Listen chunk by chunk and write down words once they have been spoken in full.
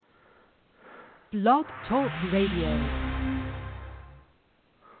Blog Talk Radio.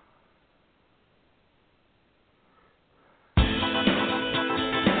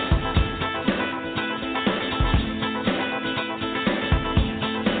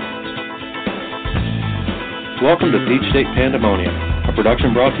 Welcome to Peach State Pandemonium, a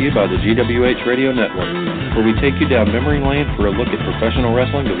production brought to you by the GWH Radio Network, where we take you down memory lane for a look at professional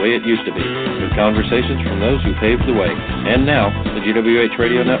wrestling the way it used to be, with conversations from those who paved the way. And now, the GWH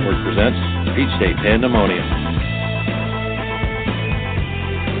Radio Network presents Peach State Pandemonium.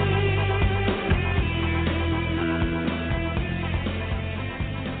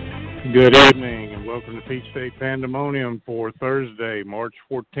 Good evening, and welcome to Peach State Pandemonium for Thursday, March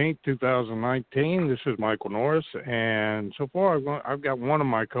 14th, 2019. This is Michael Norris, and so far I've got one of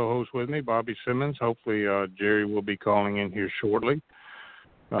my co-hosts with me, Bobby Simmons. Hopefully Jerry will be calling in here shortly.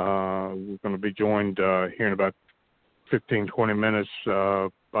 We're going to be joined here in about 15, 20 minutes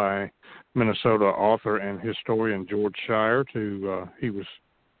by Minnesota author and historian George Schire. He was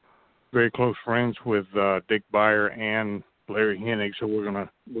very close friends with Dick Beyer and Larry Hennig, so we're gonna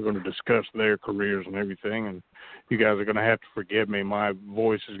discuss their careers and everything. And you guys are gonna have to forgive me. My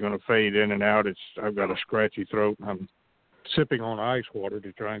voice is gonna fade in and out. I've got a scratchy throat. I'm sipping on ice water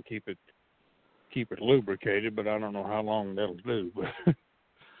to try and keep it lubricated, but I don't know how long that'll do. But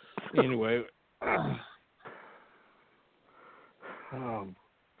anyway,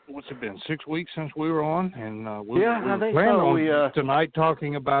 what's it been? 6 weeks since we were on, and we I think planned so. on tonight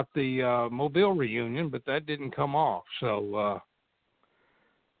talking about the Mobile reunion, but that didn't come off. So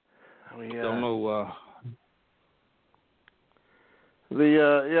don't know.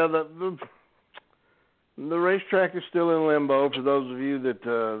 The racetrack is still in limbo. For those of you that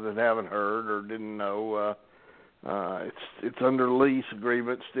haven't heard or didn't know, it's under lease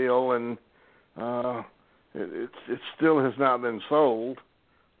agreement still, and it still has not been sold.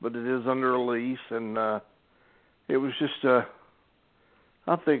 But it is under a lease, and it was just,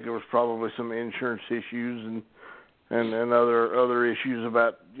 I think there was probably some insurance issues and other issues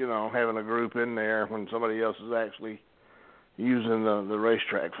about, having a group in there when somebody else is actually using the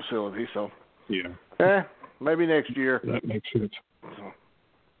racetrack facility. So, yeah, maybe next year. That makes sense. So.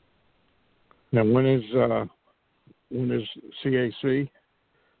 Now, when is CAC?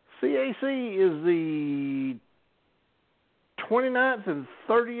 CAC is the 29th and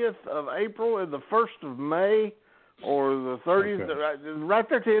 30th of April and the 1st of May, or the 30th, okay. Right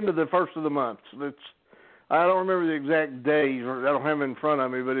there at the end of the first of the month. I don't remember the exact days, or I don't have them in front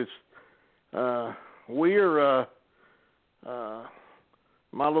of me, but it's we're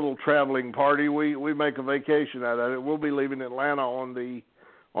my little traveling party. We make a vacation out of it. We'll be leaving Atlanta on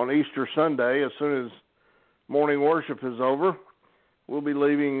Easter Sunday as soon as morning worship is over. We'll be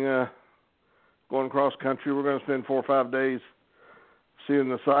leaving, going cross country. We're going to spend 4 or 5 days seeing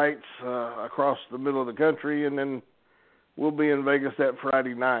the sights across the middle of the country, and then we'll be in Vegas that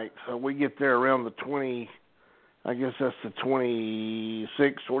Friday night. So we get there around the 20, I guess that's the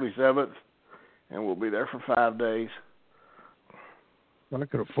 26th, 27th, and we'll be there for 5 days. If I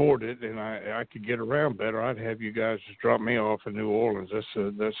could afford it and I could get around better, I'd have you guys just drop me off in New Orleans. That's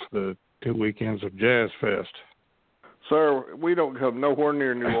the 2 weekends of Jazz Fest. Sir, we don't come nowhere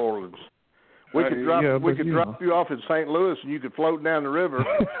near New Orleans. We could drop you off in St. Louis, and you could float down the river.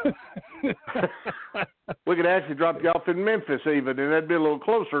 We could actually drop you off in Memphis, even, and that'd be a little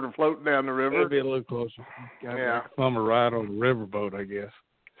closer to floating down the river. That'd be a little closer. I'm a ride on the riverboat, I guess.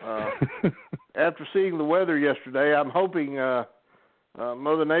 After seeing the weather yesterday, I'm hoping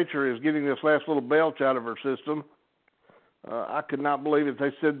Mother Nature is getting this last little belch out of her system. I could not believe it.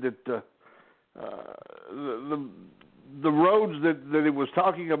 They said that the roads that it was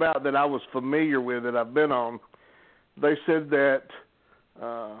talking about that I was familiar with, that I've been on, they said that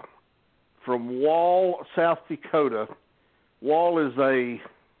from Wall, South Dakota, Wall is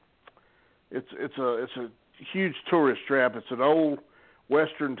it's a huge tourist trap. It's an old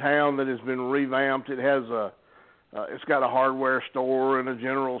western town that has been revamped. It has it's got a hardware store and a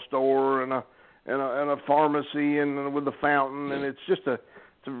general store and a pharmacy and with a fountain, and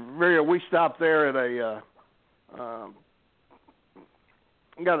we stopped there at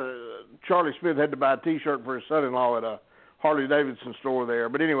Charlie Smith had to buy a T-shirt for his son-in-law at a Harley-Davidson store there.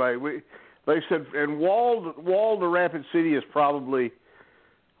 But anyway, they said, and Wall to Rapid City is probably,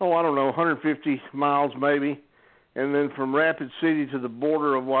 150 miles maybe. And then from Rapid City to the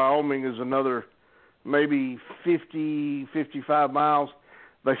border of Wyoming is another maybe 50, 55 miles.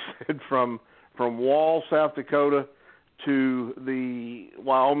 They said from Wall, South Dakota to the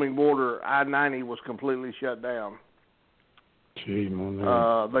Wyoming border, I-90 was completely shut down. Gee,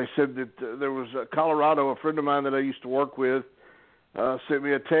 they said that there was Colorado, a friend of mine that I used to work with, sent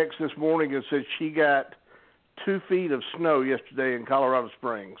me a text this morning and said she got 2 feet of snow yesterday in Colorado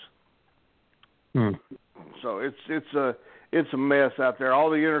Springs. So it's a mess out there. All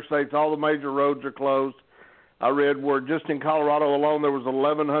the interstates, all the major roads are closed. I read where just in Colorado alone there was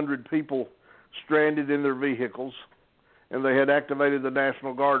 1,100 people stranded in their vehicles, and they had activated the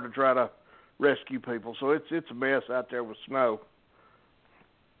National Guard to try to rescue people. So it's a mess out there with snow.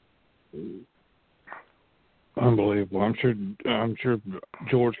 Unbelievable. I'm sure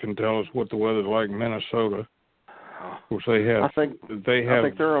George can tell us what the weather's like in Minnesota. Of course, they have. I think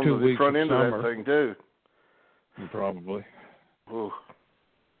they're on 2 the weeks front end of summer. that thing too. Probably. Ooh.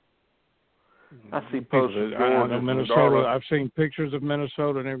 I see posts of George and Minnesota. I've seen pictures of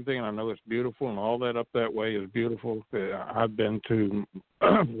Minnesota and everything, and I know it's beautiful, and all that up that way is beautiful. I've been to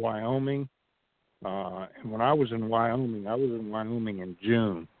Wyoming, and when I was in Wyoming in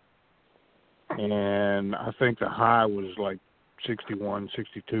June, and I think the high was like 61,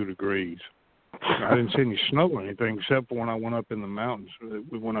 62 degrees. I didn't see any snow or anything except for when I went up in the mountains.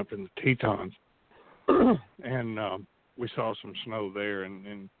 We went up in the Tetons, and we saw some snow there,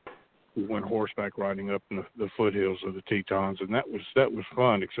 and we went horseback riding up in the foothills of the Tetons, and that was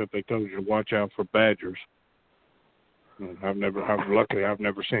fun. Except they told you to watch out for badgers. And I've never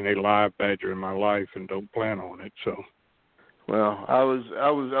seen a live badger in my life, and don't plan on it. So, well,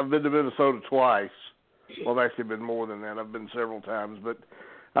 I've been to Minnesota twice. Well, I've actually been more than that. I've been several times, but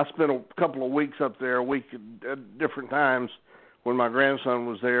I spent a couple of weeks up there, a week at different times when my grandson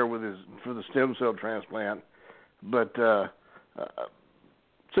was there for the stem cell transplant. But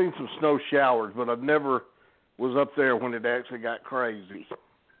seen some snow showers, but I never was up there when it actually got crazy.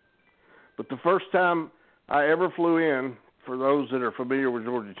 But the first time I ever flew in, for those that are familiar with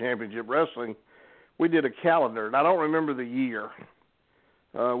Georgia Championship Wrestling, we did a calendar, and I don't remember the year.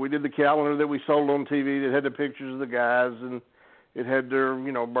 We did the calendar that we sold on TV that had the pictures of the guys, and it had their,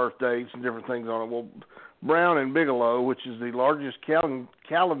 birth dates and different things on it. Well, Brown and Bigelow, which is the largest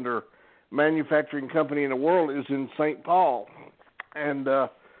calendar manufacturing company in the world, is in St. Paul. And the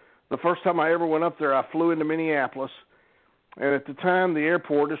first time I ever went up there, I flew into Minneapolis. And at the time, the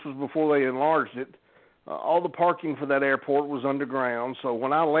airport, this was before they enlarged it, all the parking for that airport was underground. So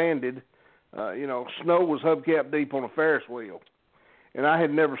when I landed, snow was hubcap deep on a Ferris wheel. And I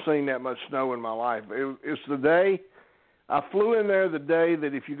had never seen that much snow in my life. It's the day, I flew in there the day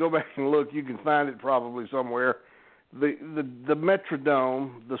that if you go back and look, you can find it probably somewhere. The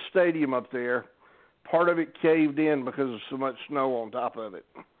Metrodome, the stadium up there, part of it caved in because of so much snow on top of it.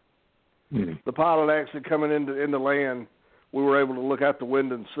 Mm-hmm. The pilot actually coming into land, we were able to look out the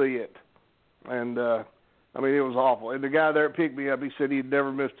window and see it. And, it was awful. And the guy there picked me up. He said he'd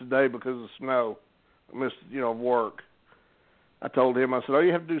never missed a day because of snow, work. I told him, I said, all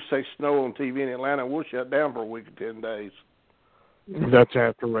you have to do is say snow on TV in Atlanta, and we'll shut down for a week or 10 days. That's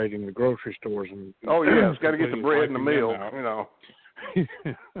after raiding the grocery stores. And oh, yeah, it's got to get the bread and the milk,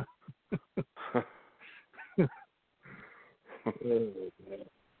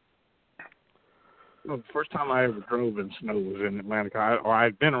 Well, the first time I ever drove in snow was in Atlanta. I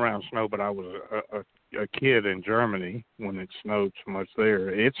had been around snow, but I was a kid in Germany when it snowed so much there.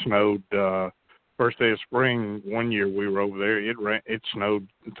 It snowed first day of spring. One year we were over there. It snowed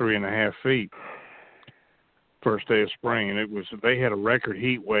 3.5 feet. First day of spring, and they had a record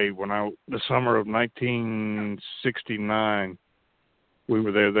heat wave the summer of 1969. We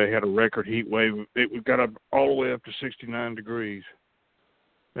were there. They had a record heat wave. It got up all the way up to 69 degrees.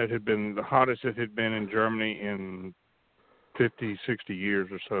 That had been the hottest it had been in Germany in 50, 60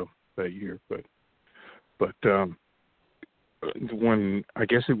 years or so that year. But when I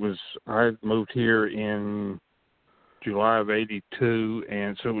guess I moved here in July of '82,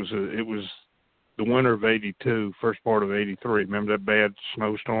 and so it was the winter of '82, first part of '83. Remember that bad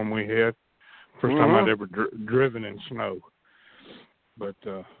snowstorm we had? First time I'd ever driven in snow. But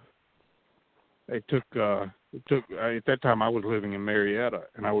at that time I was living in Marietta,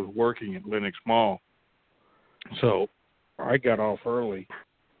 and I was working at Lenox Mall. So I got off early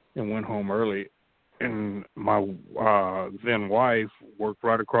and went home early, and my then wife worked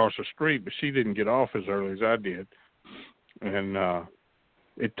right across the street, but she didn't get off as early as I did. And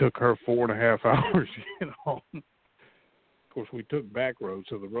it took her 4.5 hours to get home. Of course, we took back roads,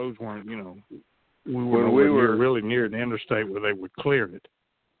 so the roads weren't, we were really near the interstate where they would clear it.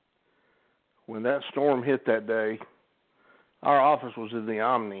 When that storm hit that day, our office was in the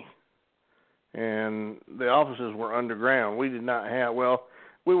Omni, and the offices were underground. We did not have,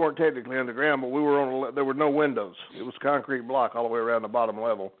 we weren't technically underground, but we were there were no windows. It was a concrete block all the way around the bottom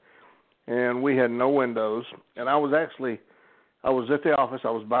level, and we had no windows. And I was at the office. I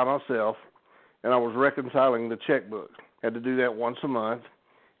was by myself, and I was reconciling the checkbook. Had to do that once a month,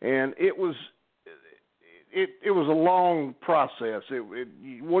 and it was a long process.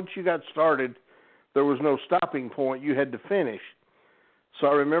 Once you got started, there was no stopping point. You had to finish. So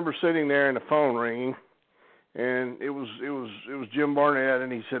I remember sitting there and the phone ringing, and it was Jim Barnett,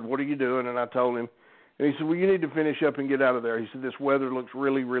 and he said, "What are you doing?" And I told him, and he said, "Well, you need to finish up and get out of there." He said, "This weather looks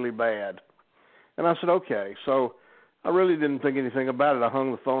really, really bad." And I said, "Okay." So I really didn't think anything about it. I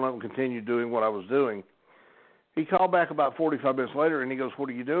hung the phone up and continued doing what I was doing. He called back about 45 minutes later, and he goes, "What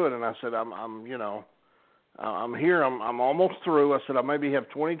are you doing?" And I said, I'm here. I'm almost through." I said, "I maybe have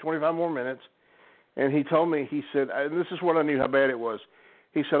 20, 25 more minutes." And he told me, he said, and this is what I knew how bad it was.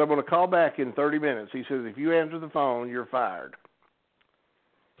 He said, "I'm going to call back in 30 minutes. He said, if you answer the phone, you're fired."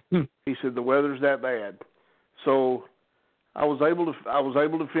 He said, "The weather's that bad." So I was able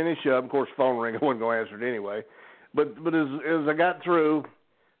to finish up. Of course, phone rang. I wasn't going to answer it anyway. But as I got through,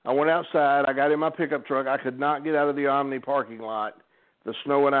 I went outside. I got in my pickup truck. I could not get out of the Omni parking lot. The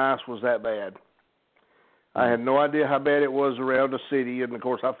snow and ice was that bad. I had no idea how bad it was around the city, and, of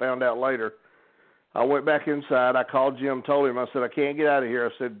course, I found out later. I went back inside. I called Jim, told him, I said, "I can't get out of here."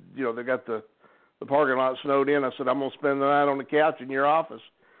 I said, "They got the parking lot snowed in." I said, "I'm going to spend the night on the couch in your office."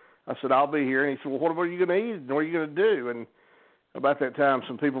 I said, "I'll be here." And he said, "Well, what are you going to eat and what are you going to do?" And about that time,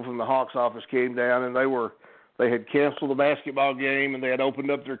 some people from the Hawks office came down, and they had canceled the basketball game, and they had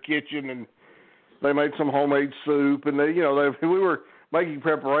opened up their kitchen, and they made some homemade soup, and we were making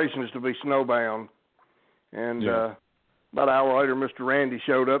preparations to be snowbound. And about an hour later, Mr. Randy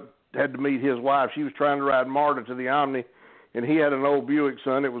showed up, had to meet his wife. She was trying to ride Marta to the Omni, and he had an old Buick,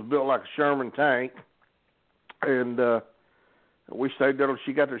 son. It was built like a Sherman tank. And we stayed there till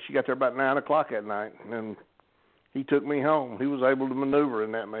she got there. She got there about 9 o'clock at night, and he took me home. He was able to maneuver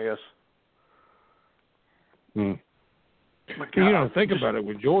in that mess. Think about it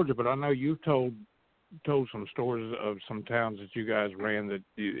with Georgia, but I know you've told some stories of some towns that you guys ran that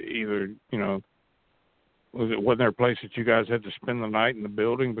wasn't there a place that you guys had to spend the night in the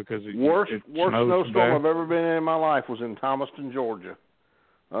building because worst snowstorm I've ever been in my life was in Thomaston, Georgia.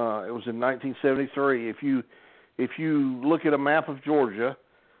 It was in 1973. If you look at a map of Georgia,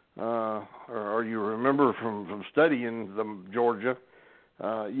 or you remember from studying Georgia,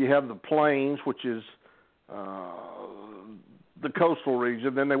 you have the plains, which is the coastal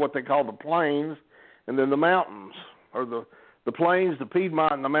region, then what they call the plains, and then the mountains, or the plains, the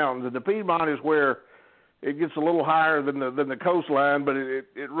Piedmont, and the mountains. And the Piedmont is where it gets a little higher than the coastline, but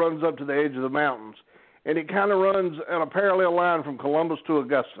it runs up to the edge of the mountains. And it kind of runs on a parallel line from Columbus to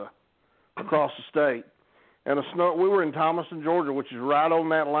Augusta across the state. And we were in Thomaston, Georgia, which is right on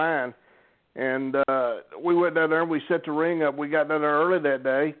that line. And we went down there and we set the ring up. We got down there early that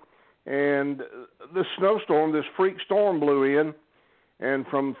day. And this snowstorm, this freak storm blew in. And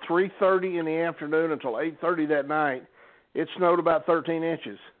from 3:30 in the afternoon until 8:30 that night, it snowed about 13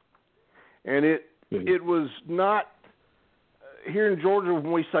 inches. And it was not, here in Georgia,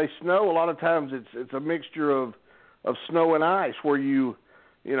 when we say snow, a lot of times it's a mixture of snow and ice where if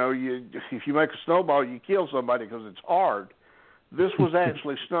you make a snowball, you kill somebody because it's hard. This was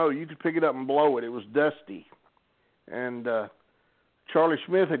actually snow. You could pick it up and blow it. It was dusty. And Charlie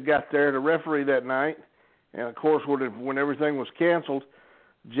Smith had got there to referee that night. And, of course, when everything was canceled,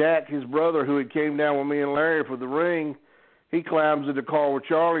 Jack, his brother, who had came down with me and Larry for the ring, he climbs in the car with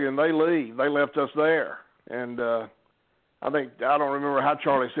Charlie, and they leave. They left us there. And I don't remember how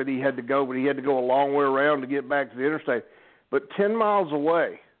Charlie said he had to go, but he had to go a long way around to get back to the interstate. But 10 miles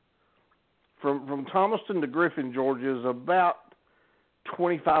away from Thomaston to Griffin, Georgia, is about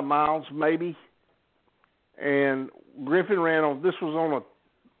 25 miles maybe. And Griffin ran on, this was on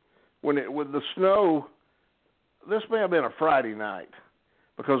with the snow, this may have been a Friday night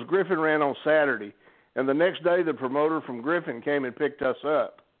because Griffin ran on Saturday. And the next day, the promoter from Griffin came and picked us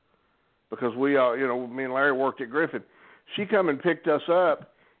up because me and Larry worked at Griffin. She come and picked us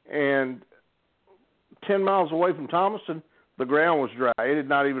up, and 10 miles away from Thomaston, the ground was dry. It had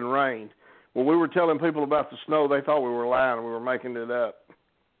not even rained. When we were telling people about the snow, they thought we were lying and we were making it up.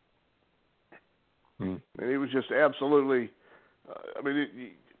 And it was just absolutely, I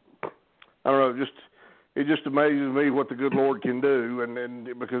don't know, it just amazes me what the good Lord can do,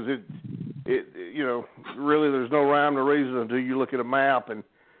 and because it really there's no rhyme or reason until you look at a map and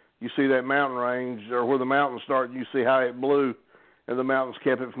you see that mountain range or where the mountains start, and you see how it blew, and the mountains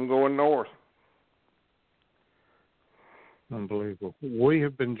kept it from going north. Unbelievable. We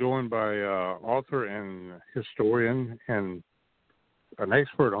have been joined by author and historian and an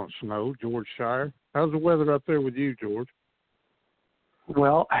expert on snow, George Schire. How's the weather up there with you, George?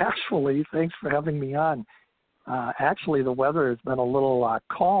 Well, actually, thanks for having me on. Actually, the weather has been a little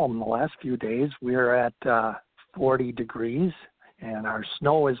calm the last few days. We're at 40 degrees, and our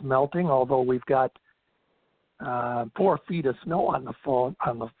snow is melting, although we've got 4 feet of snow on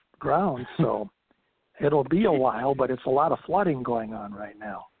the ground, so it'll be a while, but it's a lot of flooding going on right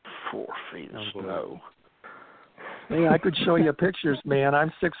now. 4 feet of snow. Hey, I could show you pictures, man.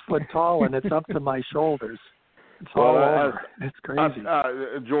 I'm 6 foot tall, and it's up to my shoulders. It's all over. It's crazy.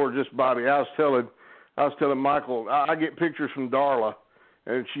 George, this Bobby, I was telling Michael, I get pictures from Darla,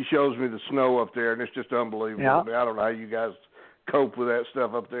 and she shows me the snow up there, and it's just unbelievable. Yeah. I don't know how you guys cope with that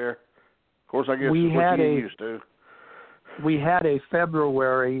stuff up there. Of course, I guess it's what you used to. We had a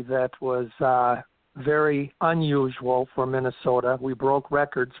February that was very unusual for Minnesota. We broke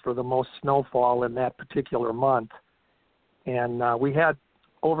records for the most snowfall in that particular month, and we had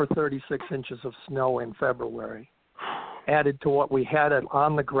over 36 inches of snow in February, added to what we had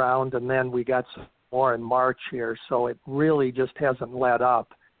on the ground, and then we got some more in March here, so it really just hasn't let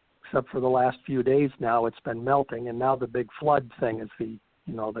up, except for the last few days now. It's been melting, and now the big flood thing is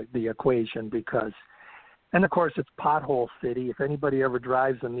the equation, because, and of course it's pothole city. If anybody ever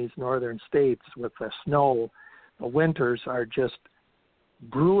drives in these northern states with the snow, the winters are just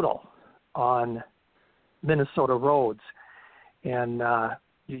brutal on Minnesota roads, and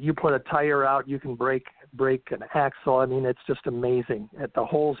you put a tire out, you can break an axle. I mean, it's just amazing. The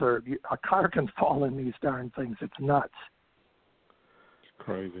holes a car can fall in these darn things. It's nuts. It's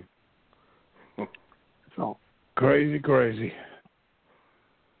crazy. So crazy.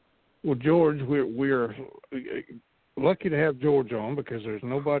 Well, George, we're lucky to have George on, because there's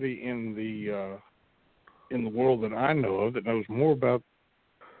nobody in the world that I know of that knows more about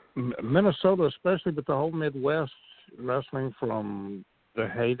Minnesota, especially, but the whole Midwest wrestling from the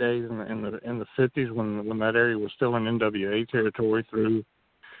heydays in the 50s when that area was still in NWA territory through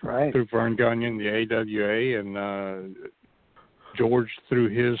Vern Gagne and the AWA, and George through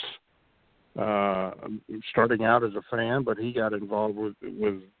his starting out as a fan, but he got involved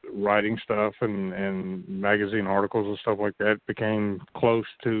with writing stuff and magazine articles and stuff like that. Became close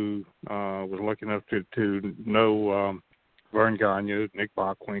to was lucky enough to know Vern Gagne, Nick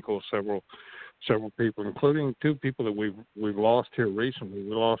Bockwinkel, several people, including 2 people that we've lost here recently.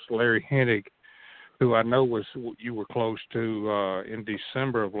 We lost Larry Hennig, who I know you were close to in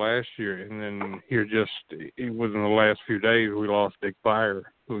December of last year, and then here just within the last few days we lost Dick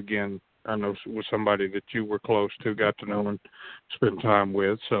Beyer, who again I know was somebody that you were close to, got to know and spend time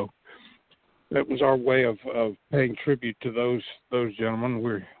with. So that was our way of paying tribute to those gentlemen.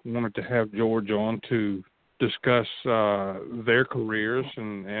 We wanted to have George on to discuss their careers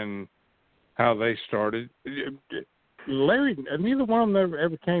and how they started. Larry, neither one of them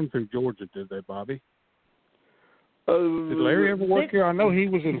ever came through Georgia, did they, Bobby? Did Larry ever work here? I know he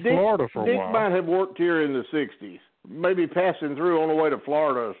was in Florida for a while. Dick might have worked here in the 60s, maybe passing through on the way to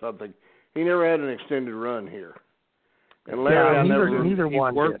Florida or something. He never had an extended run here. And Larry, neither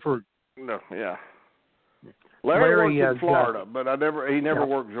one worked did. Larry worked in Florida, but he never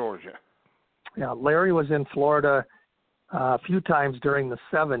worked Georgia. Yeah, Larry was in Florida a few times during the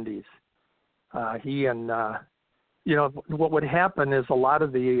 70s. He and, what would happen is a lot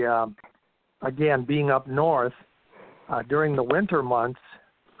of the, again, being up north, during the winter months,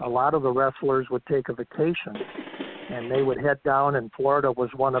 a lot of the wrestlers would take a vacation, and they would head down, and Florida was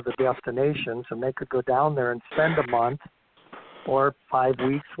one of the destinations, and they could go down there and spend a month or 5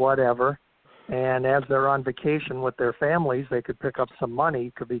 weeks, whatever. And as they're on vacation with their families, they could pick up some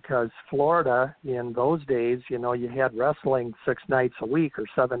money, because Florida in those days, you had wrestling 6 nights a week or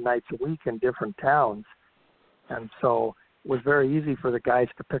 7 nights a week in different towns. And so it was very easy for the guys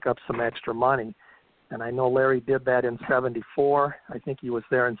to pick up some extra money. And I know Larry did that in 74. I think he was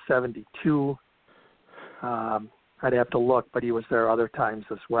there in 72. I'd have to look, but he was there other times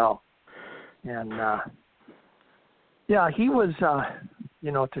as well. And, he was,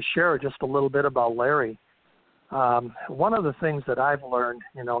 to share just a little bit about Larry. One of the things that I've learned,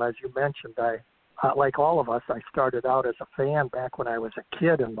 as you mentioned, I like all of us, I started out as a fan back when I was a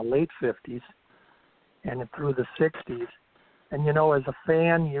kid in the late 50s and through the 60s. And, as a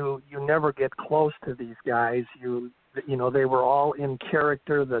fan, you never get close to these guys. They were all in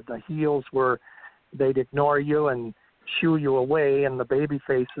character. The heels they'd ignore you and shoo you away, and the baby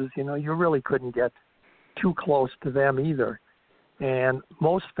faces, you really couldn't get too close to them either. And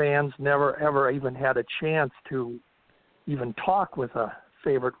most fans never, ever even had a chance to even talk with a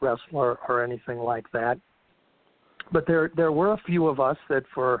favorite wrestler or anything like that. But there were a few of us that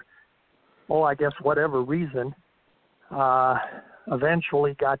for, I guess whatever reason,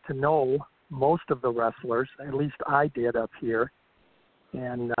 eventually got to know most of the wrestlers. At least I did up here.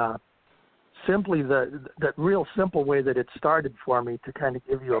 And simply the real simple way that it started for me, to kind of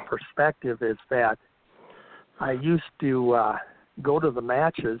give you a perspective, is that I used to go to the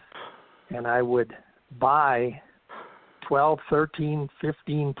matches, and I would buy 12, 13,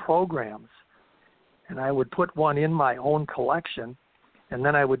 15 programs, and I would put one in my own collection, and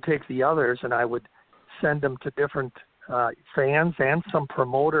then I would take the others and I would send them to different fans and some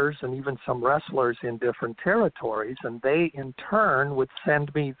promoters and even some wrestlers in different territories, and they in turn would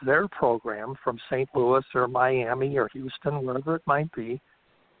send me their program from St. Louis or Miami or Houston, wherever it might be.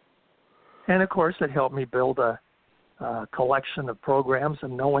 And of course it helped me build a collection of programs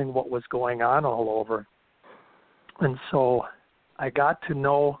and knowing what was going on all over. And so I got to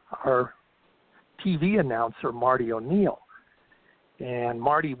know our TV announcer, Marty O'Neill. And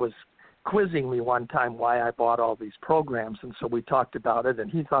Marty was quizzing me one time why I bought all these programs, and so we talked about it, and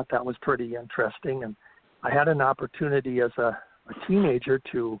he thought that was pretty interesting. And I had an opportunity as a teenager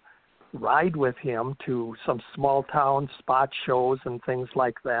to ride with him to some small town spot shows and things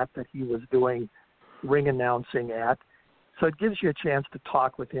like that he was doing ring announcing at. So it gives you a chance to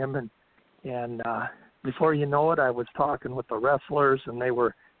talk with him, and before you know it, I was talking with the wrestlers, and they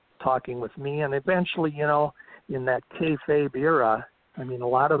were talking with me, and eventually, in that kayfabe era, I mean, a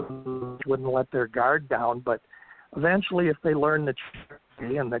lot of them wouldn't let their guard down, but eventually if they learn that you're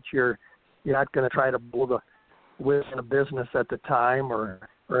gay and that you're not going to try to blow the whistle in a business at the time or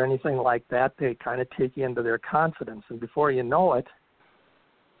anything like that, they kind of take you into their confidence. And before you know it,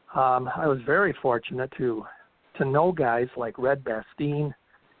 I was very fortunate to know guys like Red Bastien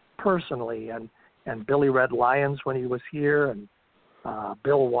personally, and Billy Red Lyons when he was here, and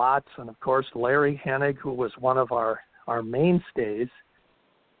Bill Watts, and of course Larry Hennig, who was one of our mainstays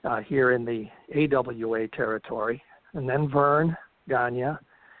here in the AWA territory, and then Vern Gagne,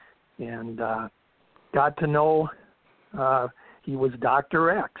 and got to know he was Dr.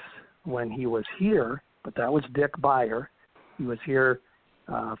 X when he was here, but that was Dick Beyer. He was here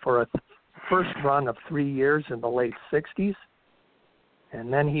for a first run of 3 years in the late 60s,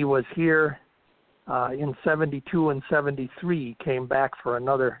 and then he was here in 72 and 73, came back for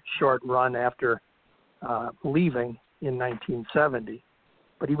another short run after leaving in 1970.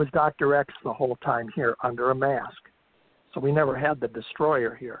 But he was Dr. X the whole time here under a mask. So we never had the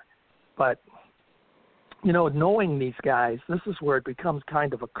Destroyer here. But, knowing these guys, this is where it becomes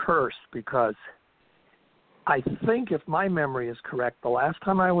kind of a curse, because I think if my memory is correct, the last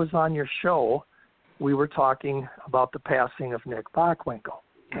time I was on your show, we were talking about the passing of Nick Bockwinkel.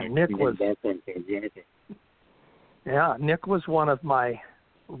 And Nick was one of my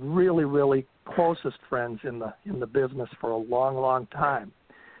really, really closest friends in the business for a long, long time.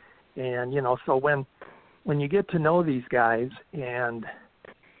 And so when you get to know these guys, and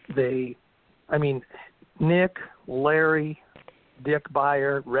Nick, Larry, Dick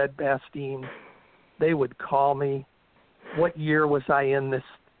Beyer, Red Bastien, they would call me. What year was I in this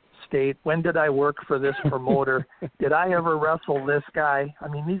state? When did I work for this promoter? Did I ever wrestle this guy? I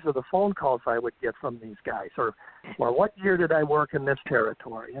mean, these are the phone calls I would get from these guys. Or what year did I work in this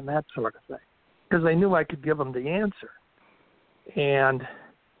territory? And that sort of thing. Because I knew I could give them the answer. And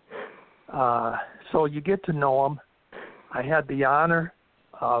so you get to know them. I had the honor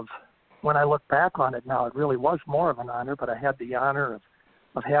of, when I look back on it now, it really was more of an honor, but I had the honor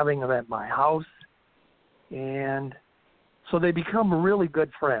of having them at my house. And so they become really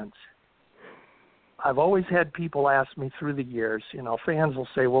good friends. I've always had people ask me through the years, fans will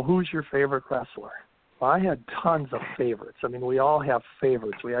say, well, who's your favorite wrestler? Well, I had tons of favorites. I mean, we all have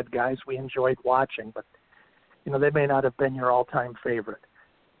favorites. We had guys we enjoyed watching, but, they may not have been your all-time favorite.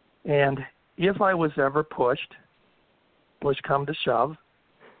 And if I was ever push come to shove,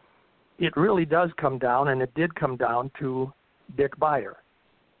 it really does come down, and it did come down to Dick Beyer.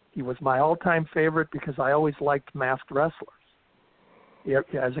 He was my all-time favorite because I always liked masked wrestlers.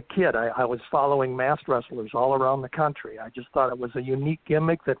 As a kid, I was following masked wrestlers all around the country. I just thought it was a unique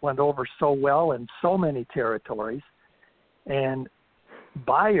gimmick that went over so well in so many territories. And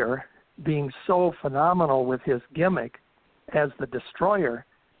Beyer, being so phenomenal with his gimmick as the Destroyer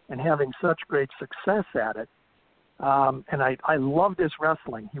and having such great success at it, and I loved his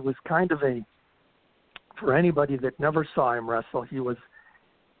wrestling. He was kind of for anybody that never saw him wrestle, he was,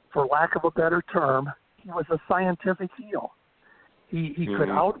 for lack of a better term, he was a scientific heel. He could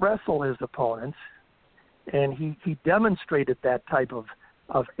out-wrestle his opponents, and he demonstrated that type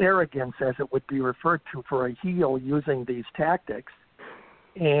of arrogance, as it would be referred to, for a heel using these tactics.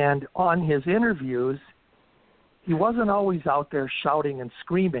 And on his interviews, he wasn't always out there shouting and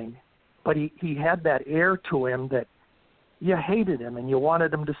screaming, but he had that air to him that you hated him and you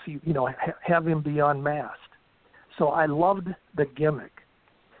wanted him to see, have him be unmasked. So I loved the gimmick.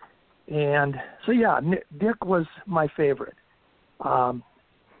 And so, Dick was my favorite.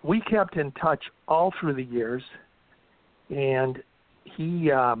 we kept in touch all through the years, and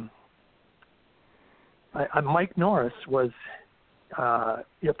he, Mike Norris was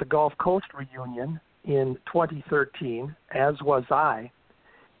at the Gulf Coast reunion in 2013, as was I.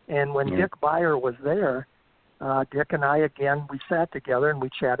 And when Dick Beyer was there, Dick and I, again, we sat together and we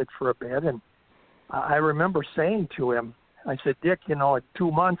chatted for a bit. And I remember saying to him, I said, Dick, in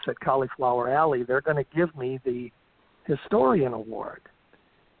 2 months at Cauliflower Alley, they're going to give me the Historian Award.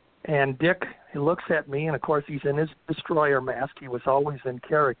 And Dick, he looks at me, and of course he's in his destroyer mask. He was always in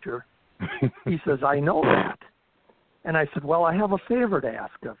character. He says, I know that. And I said, well, I have a favor to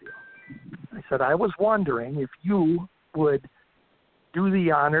ask of you. I said, I was wondering if you would do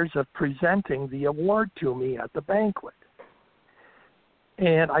the honors of presenting the award to me at the banquet.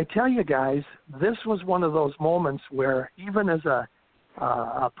 And I tell you guys, this was one of those moments where even as a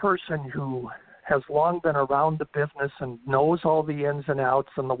person who has long been around the business and knows all the ins and outs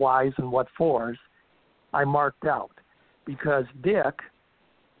and the whys and what fors, I marked out. Because Dick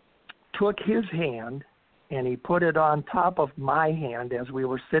took his hand and he put it on top of my hand as we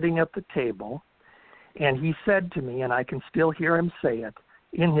were sitting at the table, and he said to me, and I can still hear him say it,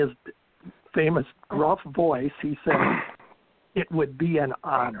 in his famous gruff voice, he said, it would be an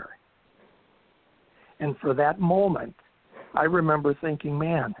honor. And for that moment, I remember thinking,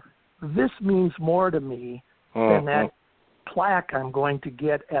 man, this means more to me than that plaque I'm going to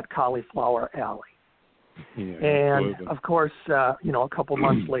get at Cauliflower Alley. Yeah, and, absolutely. Of course, a couple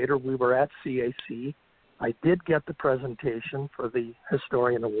months later, we were at CAC. I did get the presentation for the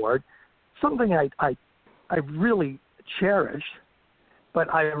Historian Award, something I really cherished.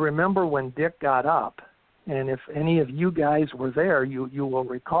 But I remember when Dick got up, and if any of you guys were there, you will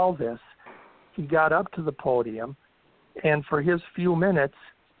recall this, he got up to the podium, and for his few minutes,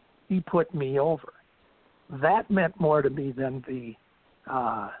 he put me over. That meant more to me than the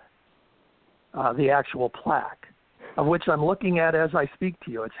actual plaque, of which I'm looking at as I speak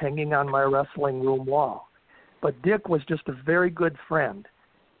to you. It's hanging on my wrestling room wall. But Dick was just a very good friend.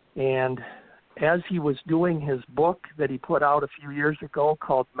 And as he was doing his book that he put out a few years ago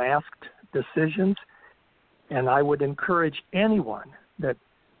called Masked Decisions, and I would encourage anyone that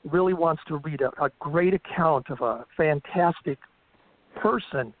really wants to read a great account of a fantastic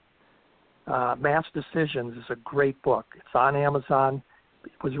person, Masked Decisions is a great book. It's on Amazon.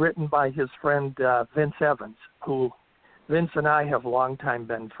 It was written by his friend Vince Evans, who Vince and I have long time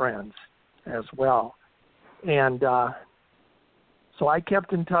been friends as well. And so I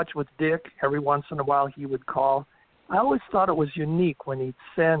kept in touch with Dick. Every once in a while he would call. I always thought it was unique when he'd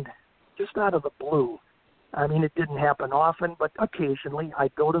send, just out of the blue. I mean, it didn't happen often, but occasionally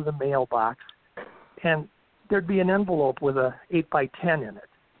I'd go to the mailbox, and there'd be an envelope with a 8x10 in it.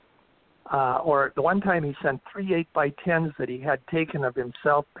 Or the one time he sent 3 8x10s that he had taken of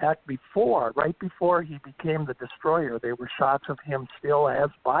himself right before he became the Destroyer. They were shots of him still as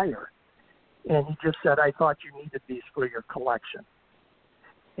Beyer. And he just said, I thought you needed these for your collection.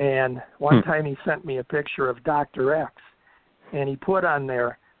 And one time he sent me a picture of Dr. X, and he put on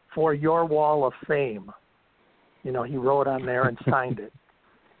there, for your wall of fame. He wrote on there and signed it.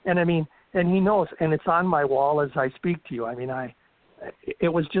 And I mean, and he knows, and it's on my wall as I speak to you. I mean, it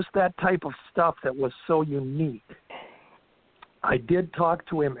was just that type of stuff that was so unique. I did talk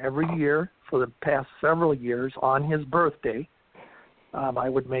to him every year for the past several years on his birthday. I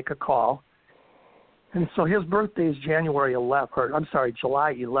would make a call. And so his birthday is July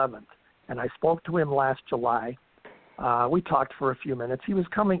 11th. And I spoke to him last July. We talked for a few minutes. He was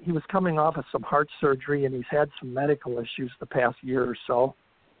coming off of some heart surgery, and he's had some medical issues the past year or so.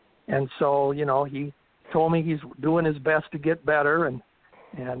 And so, he told me he's doing his best to get better, and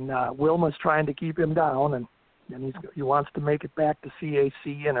Wilma's trying to keep him down, and he wants to make it back to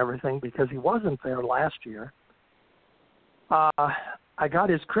CAC and everything because he wasn't there last year. I got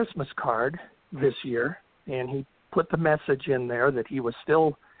his Christmas card this year, and he put the message in there that he was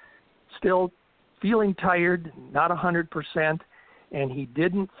still feeling tired, not 100%, and he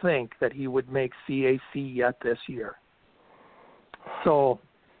didn't think that he would make CAC yet this year. So,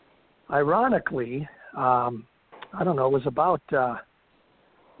 ironically, I don't know, it was about a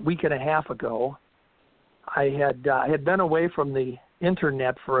week and a half ago, I had been away from the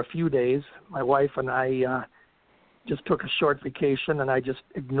internet for a few days. My wife and I just took a short vacation, and I just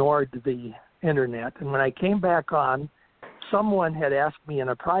ignored the internet. And when I came back on, someone had asked me in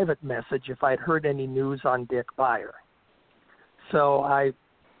a private message if I'd heard any news on Dick Beyer. So I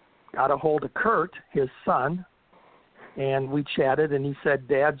got a hold of Kurt, his son, and we chatted, and he said,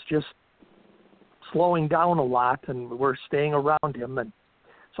 Dad's just slowing down a lot, and we're staying around him. And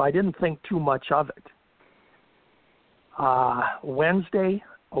so I didn't think too much of it. Wednesday,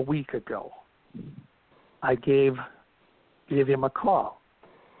 a week ago, I gave him a call,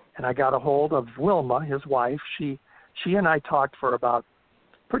 and I got a hold of Wilma, his wife. She and I talked for about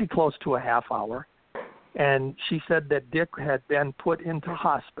pretty close to a half hour, and she said that Dick had been put into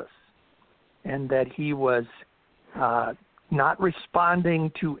hospice and that he was not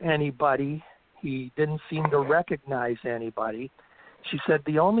responding to anybody. He didn't seem to recognize anybody. She said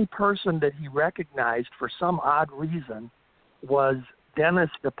the only person that he recognized for some odd reason was Dennis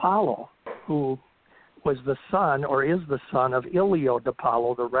DiPaolo, who was the son or is the son of Ilio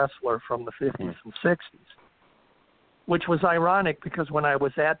DiPaolo, the wrestler from the 50s and 60s, which was ironic because when I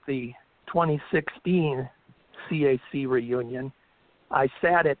was at the 2016 CAC reunion, I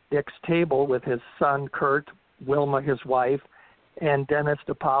sat at Dick's table with his son, Kurt, Wilma, his wife, and Dennis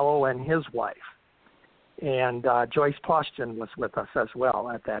DiPaolo and his wife. And Joyce Postian was with us as well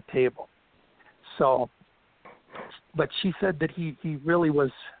at that table. So, but she said that he really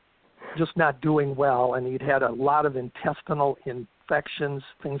was just not doing well, and he'd had a lot of intestinal infections,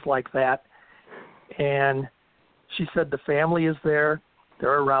 things like that. And she said the family is there,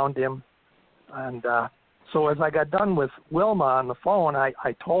 they're around him. And so as I got done with Wilma on the phone, I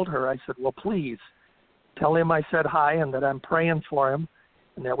told her, I said, well, please tell him I said hi and that I'm praying for him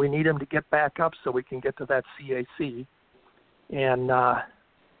and that we need him to get back up so we can get to that CAC. And I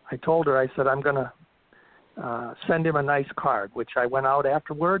told her, I said, I'm going to send him a nice card, which I went out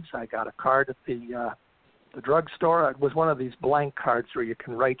afterwards. I got a card at the drugstore. It was one of these blank cards where you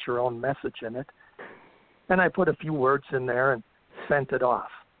can write your own message in it. And I put a few words in there and sent it off.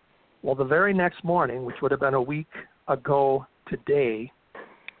 Well, the very next morning, which would have been a week ago today,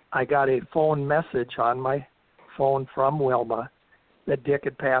 I got a phone message on my phone from Wilma that Dick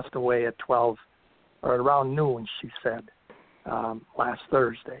had passed away at 12 or around noon, she said, last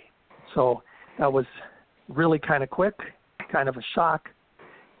Thursday. So that was really kind of quick, kind of a shock.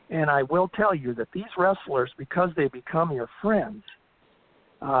 And I will tell you that these wrestlers, because they become your friends,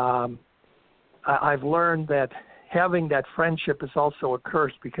 I've learned that having that friendship is also a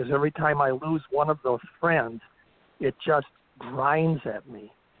curse, because every time I lose one of those friends, it just grinds at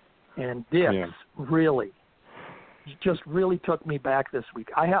me. And Dick's really took me back this week.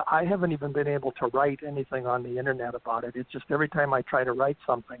 I haven't even been able to write anything on the internet about it. It's just every time I try to write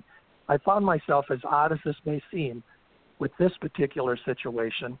something, I found myself, as odd as this may seem, with this particular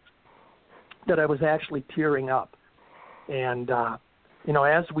situation, that I was actually tearing up. And,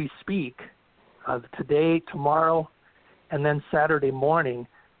 as we speak, today, tomorrow, and then Saturday morning,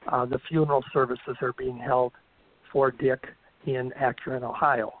 the funeral services are being held for Dick in Akron,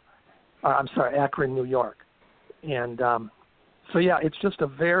 Akron, New York. And it's just a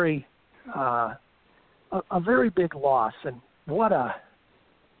very big loss. And what a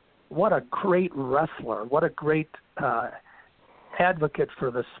great wrestler, what a great advocate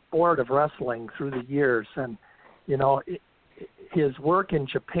for the sport of wrestling through the years. And, his work in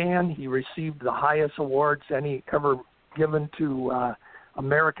Japan, he received the highest awards any ever given to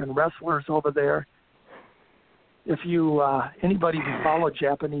American wrestlers over there. If you anybody who followed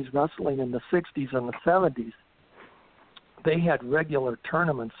Japanese wrestling in the 60s and the 70s, they had regular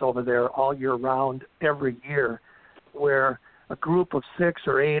tournaments over there all year round, every year, where a group of 6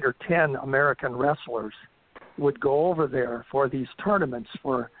 or 8 or 10 American wrestlers would go over there for these tournaments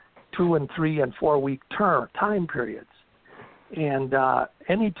for 2 and 3 and 4 week time periods. And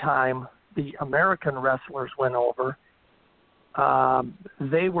anytime the American wrestlers went over,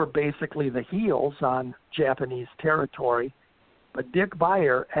 they were basically the heels on Japanese territory. But Dick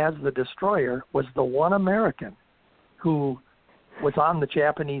Beyer, as the Destroyer, was the one American who was on the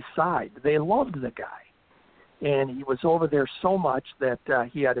Japanese side. They loved the guy. And he was over there so much that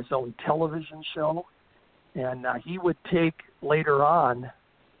he had his own television show. And he would take later on,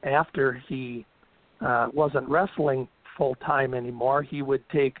 after he wasn't wrestling full-time anymore, he would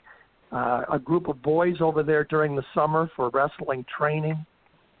take a group of boys over there during the summer for wrestling training.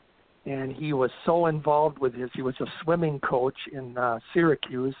 And he was so involved with he was a swimming coach in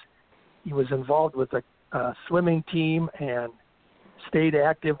Syracuse. He was involved with a swimming team and stayed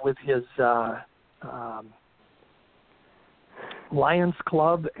active with his Lions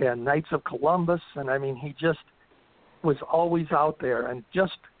Club and Knights of Columbus. And I mean, he just was always out there. And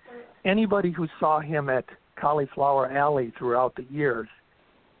just anybody who saw him at Cauliflower Alley throughout the years,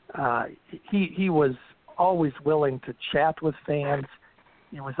 he was always willing to chat with fans.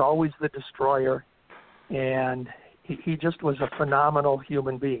 He was always the Destroyer, and he just was a phenomenal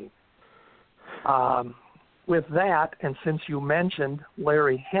human being. With that, and since you mentioned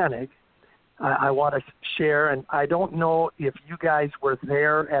Larry Hennig, I want to share, and I don't know if you guys were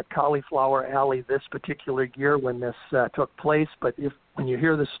there at Cauliflower Alley this particular year when this took place, but when you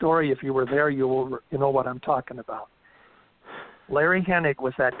hear the story, if you were there, you know what I'm talking about. Larry Hennig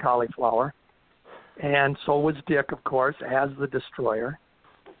was at Cauliflower, and so was Dick, of course, as the destroyer.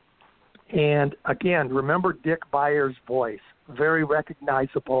 And again, remember Dick Beyer's voice, very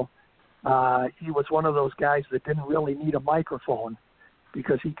recognizable. He was one of those guys that didn't really need a microphone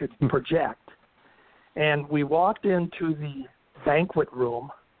because he could project. And we walked into the banquet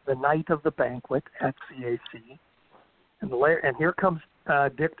room the night of the banquet at CAC, and here comes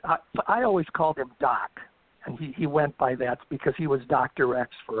Dick. I always called him Doc, and he went by that because he was Dr. X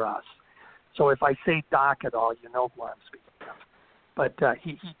for us. So if I say Doc at all, you know who I'm speaking of. But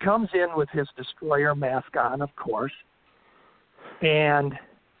he comes in with his destroyer mask on, of course, and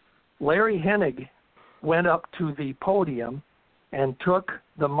Larry Hennig went up to the podium and took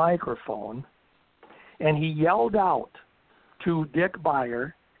the microphone, and he yelled out to Dick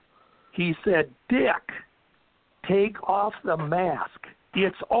Beyer. He said, "Dick, take off the mask.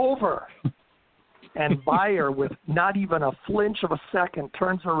 It's over." And Beyer, with not even a flinch of a second,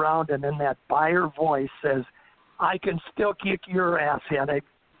 turns around and in that Beyer voice says, "I can still kick your ass, Hennig."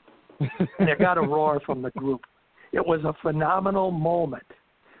 And it got a roar from the group. It was a phenomenal moment.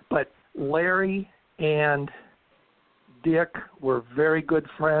 But Larry and Dick were very good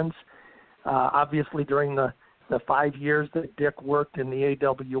friends. Obviously, during the 5 years that Dick worked in the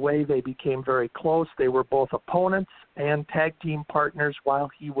AWA, they became very close. They were both opponents and tag team partners while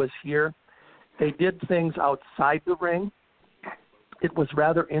he was here. They did things outside the ring. It was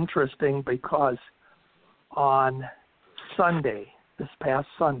rather interesting because on Sunday, this past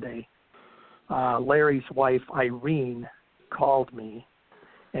Sunday, Larry's wife, Irene, called me,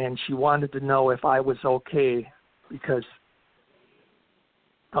 and she wanted to know if I was okay because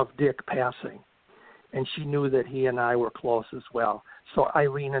of Dick passing. And she knew that he and I were close as well. So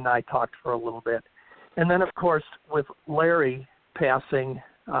Irene and I talked for a little bit. And then, of course, with Larry passing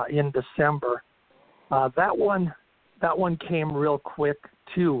in December, that one came real quick,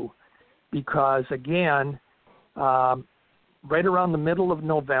 too, because, again, right around the middle of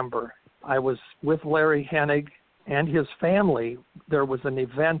November, I was with Larry Hennig and his family. There was an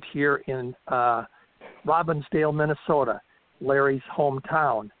event here in Robbinsdale, Minnesota, Larry's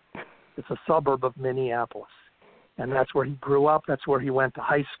hometown. It's a suburb of Minneapolis, and that's where he grew up. That's where he went to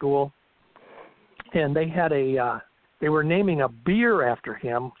high school. And they had they were naming a beer after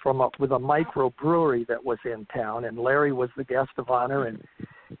him with a microbrewery that was in town, and Larry was the guest of honor. And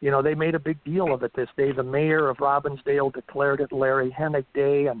they made a big deal of it this day. The mayor of Robbinsdale declared it Larry Hennig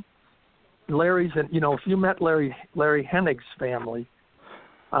Day, and Larry's. And if you met Larry Hennig's family,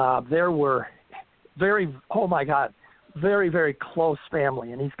 there were very very, very close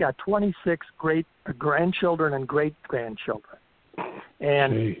family, and he's got 26 great grandchildren and great-grandchildren.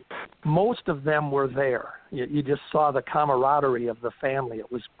 And most of them were there. You just saw the camaraderie of the family.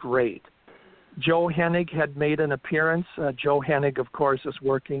 It was great. Joe Hennig had made an appearance. Joe Hennig, of course, is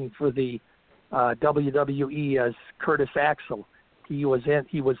working for the WWE as Curtis Axel. He was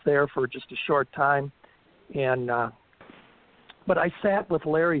there for just a short time, and but I sat with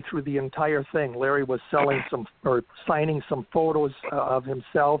Larry through the entire thing. Larry was signing some photos of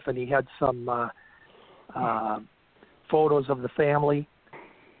himself, and he had some photos of the family.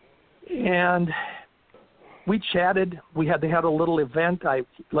 And we chatted. They had a little event.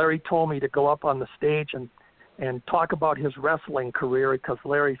 Larry told me to go up on the stage and talk about his wrestling career because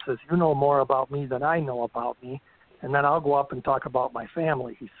Larry says, "You know more about me than I know about me, and then I'll go up and talk about my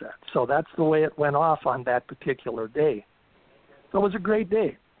family," he said. So that's the way it went off on that particular day. So it was a great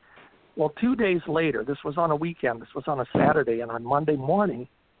day. Well, 2 days later, this was on a weekend, this was on a Saturday, and on Monday morning,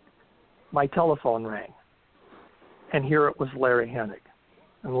 my telephone rang. And here it was Larry Hennig.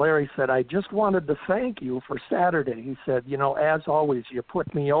 And Larry said, "I just wanted to thank you for Saturday." He said, "As always, you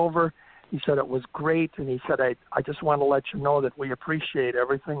put me over." He said, "It was great." And he said, I just want to let you know that we appreciate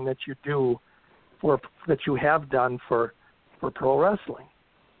everything that you do, that you have done for pro wrestling.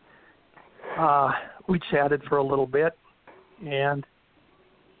 We chatted for a little bit. And,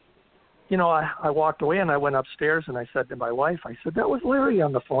 I walked away and I went upstairs and I said to my wife, I said, "That was Larry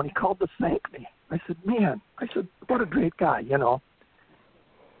on the phone. He called to thank me." I said, "Man," I said, "what a great guy,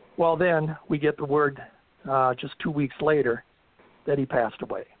 Well, then we get the word just 2 weeks later that he passed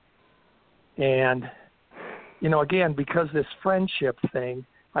away. And, again, because this friendship thing,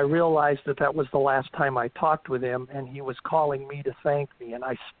 I realized that was the last time I talked with him, and he was calling me to thank me. And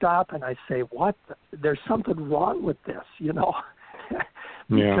I stop and I say, "What? There's something wrong with this,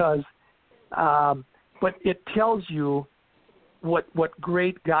 Because, but it tells you what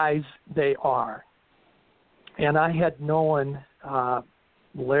great guys they are. And I had known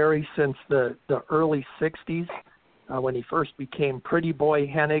Larry since the early 60s when he first became Pretty Boy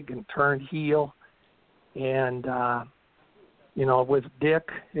Hennig and turned heel. And, with Dick,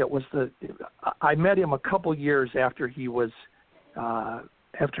 I met him a couple years after he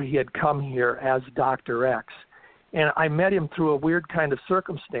had come here as Dr. X. And I met him through a weird kind of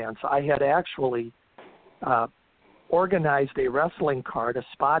circumstance. I had actually organized a wrestling card, a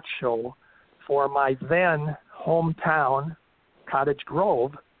spot show, for my then hometown, Cottage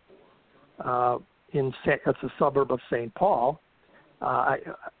Grove, it's a suburb of St. Paul. I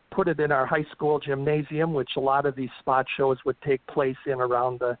put it in our high school gymnasium, which a lot of these spot shows would take place in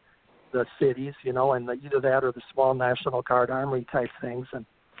around the cities, and either that or the small National Guard Armory type things. And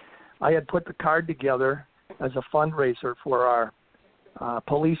I had put the card together as a fundraiser for our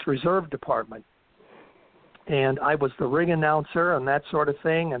police reserve department. And I was the ring announcer and that sort of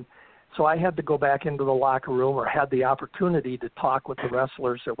thing. And so I had to go back into the locker room, or had the opportunity to talk with the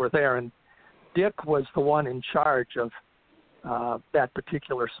wrestlers that were there. And Dick was the one in charge of that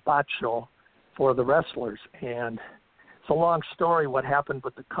particular spot show for the wrestlers. And it's a long story what happened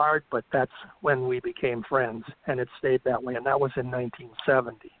with the card, but that's when we became friends, and it stayed that way. And that was in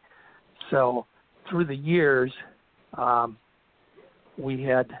 1970. So through the years, we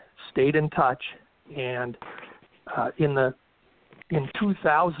had stayed in touch. And in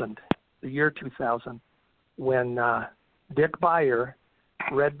 2000, the year 2000, when Dick Beyer,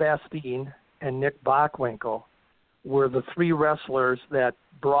 Red Bastien, and Nick Bockwinkel were the three wrestlers that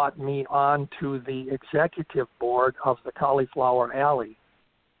brought me on to the executive board of the Cauliflower Alley.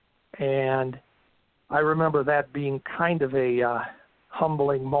 And I remember that being kind of a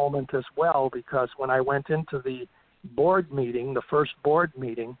humbling moment as well, because when I went into the board meeting, the first board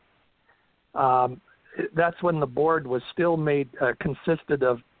meeting, that's when the board was still consisted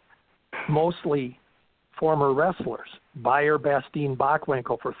of mostly former wrestlers. Beyer, Bastien,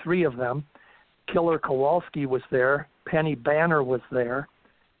 Bockwinkel for three of them. Killer Kowalski was there. Penny Banner was there.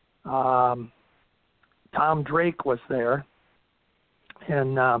 Tom Drake was there.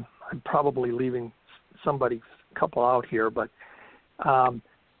 And I'm probably leaving a couple out here, but,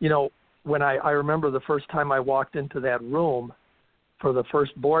 when I remember the first time I walked into that room for the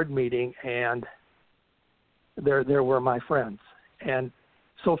first board meeting, and there were my friends. And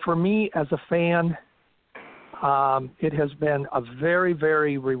so for me as a fan, it has been a very,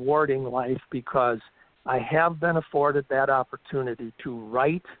 very rewarding life, because I have been afforded that opportunity to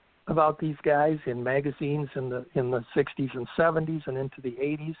write about these guys in magazines in the 60s and 70s and into the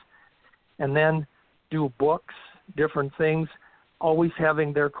 80s, and then do books, different things, always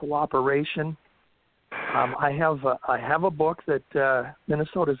having their cooperation. I have a book that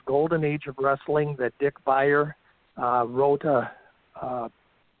Minnesota's Golden Age of Wrestling, that Dick Beyer wrote a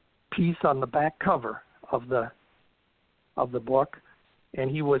piece on the back cover of the book.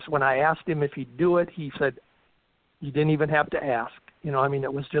 And when I asked him if he'd do it, he said, "You didn't even have to ask."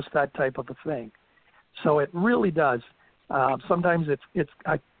 It was just that type of a thing. So it really does. Sometimes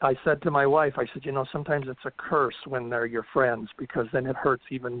I said to my wife, I said, sometimes it's a curse when they're your friends, because then it hurts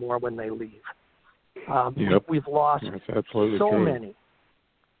even more when they leave. We've lost so many.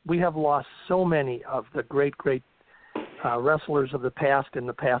 We have lost so many of the great wrestlers of the past in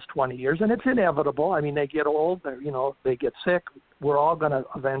the past 20 years, and it's inevitable. I mean, they get old, they get sick. We're all going to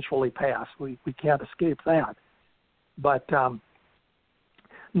eventually pass. We can't escape that. But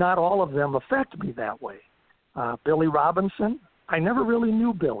not all of them affect me that way. Billy Robinson, I never really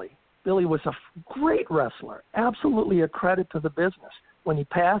knew Billy. Billy was a great wrestler, absolutely a credit to the business. When he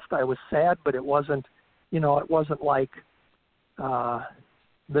passed, I was sad, but it wasn't like the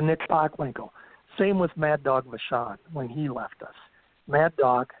Nick Bockwinkel. Same with Mad Dog Vachon when he left us. Mad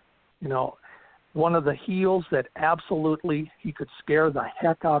Dog, one of the heels that absolutely he could scare the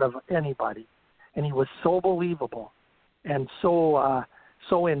heck out of anybody, and he was so believable and so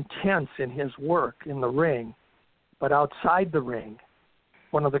intense in his work in the ring, but outside the ring,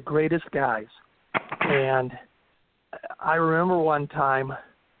 one of the greatest guys. And I remember one time,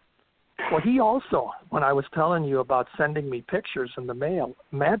 he also, when I was telling you about sending me pictures in the mail,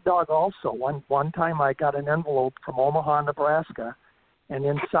 Mad Dog also, one time I got an envelope from Omaha, Nebraska, and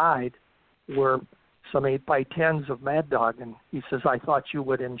inside were some 8x10s of Mad Dog, and he says, "I thought you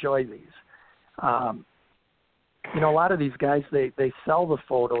would enjoy these." A lot of these guys, they sell the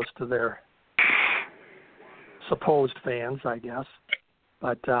photos to their supposed fans, I guess,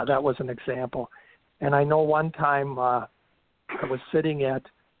 but that was an example. And I know one time I was sitting at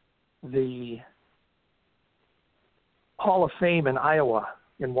the Hall of Fame in Iowa,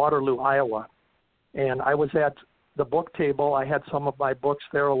 in Waterloo, Iowa, and I was at the book table. I had some of my books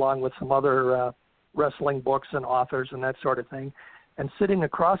there along with some other wrestling books and authors and that sort of thing. And sitting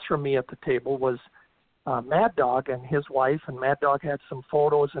across from me at the table was Mad Dog and his wife, and Mad Dog had some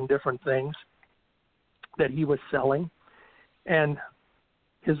photos and different things that he was selling. And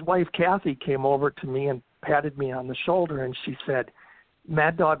his wife, Kathy, came over to me and patted me on the shoulder, and she said,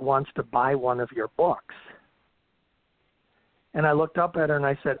 Mad Dog wants to buy one of your books. And I looked up at her and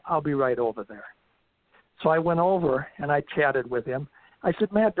I said, I'll be right over there. So I went over and I chatted with him. I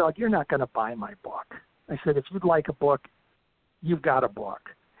said, Mad Dog, you're not going to buy my book. I said, if you'd like a book, you've got a book.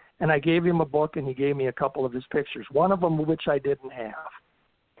 And I gave him a book, and he gave me a couple of his pictures, one of them which I didn't have.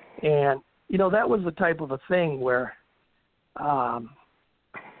 And, you know, that was the type of a thing where,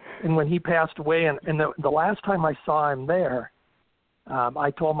 and when he passed away, and the last time I saw him there,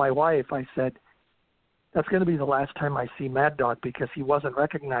 I told my wife, I said, that's going to be the last time I see Mad Dog, because he wasn't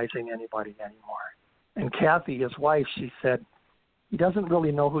recognizing anybody anymore. And Kathy, his wife, she said, he doesn't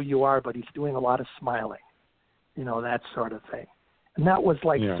really know who you are, but he's doing a lot of smiling, you know, that sort of thing. And that was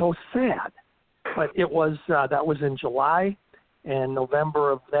like so sad. But it was, that was in July, and November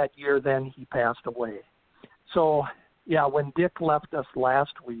of that year, then he passed away. So, yeah, when Dick left us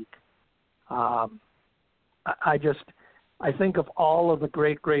last week, I think of all of the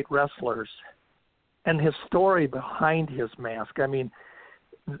great wrestlers and his story behind his mask. I mean,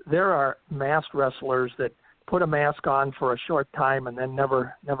 there are masked wrestlers that put a mask on for a short time and then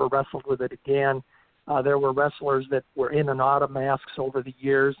never wrestled with it again. There were wrestlers that were in and out of masks over the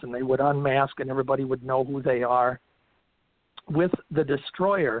years, and they would unmask and everybody would know who they are. With the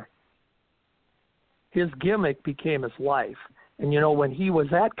Destroyer, his gimmick became his life. And, you know, when he was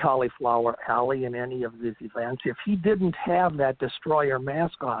at Cauliflower Alley in any of these events, if he didn't have that Destroyer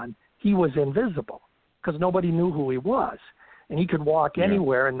mask on, he was invisible because nobody knew who he was. And he could walk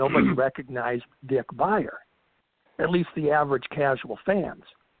anywhere and nobody recognized Dick Beyer, at least the average casual fans.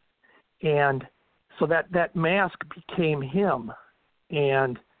 And so that mask became him.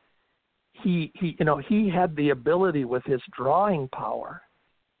 And he had the ability with his drawing power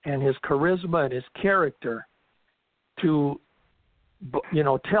and his charisma and his character to, you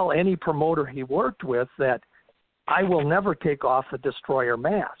know, tell any promoter he worked with that I will never take off the Destroyer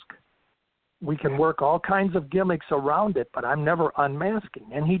mask. We can work all kinds of gimmicks around it, but I'm never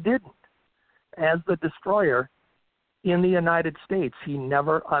unmasking. And he didn't. As the Destroyer in the United States, he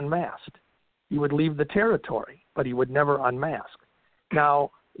never unmasked. He would leave the territory, but he would never unmask. Now,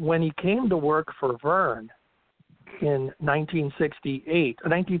 when he came to work for Vern in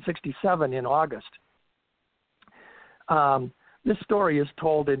 1967 in August, this story is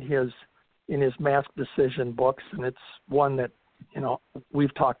told in his Mask Decision books, and it's one that, you know,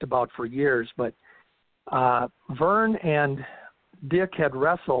 we've talked about for years. But Vern and Dick had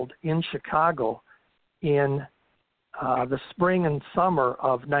wrestled in Chicago in the spring and summer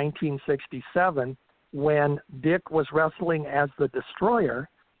of 1967 when Dick was wrestling as the Destroyer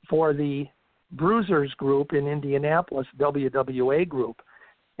for the Bruisers group in Indianapolis, WWA group.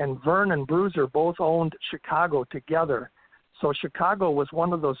 And Vern and Bruiser both owned Chicago together. So Chicago was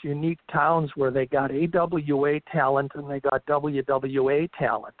one of those unique towns where they got AWA talent and they got WWA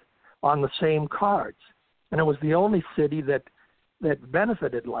talent on the same cards. And it was the only city that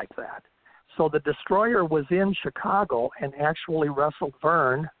benefited like that. So the Destroyer was in Chicago and actually wrestled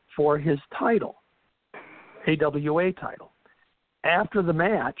Vern for his title, AWA title. After the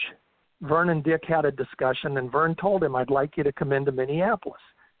match, Vern and Dick had a discussion, and Vern told him, I'd like you to come into Minneapolis.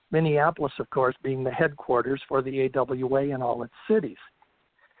 Minneapolis, of course, being the headquarters for the AWA in all its cities.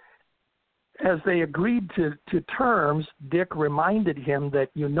 As they agreed to terms, Dick reminded him that,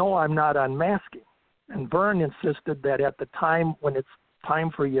 you know, I'm not unmasking. And Vern insisted that at the time when it's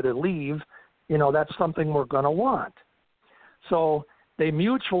time for you to leave, you know, that's something we're going to want. So they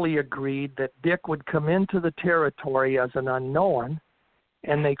mutually agreed that Dick would come into the territory as an unknown,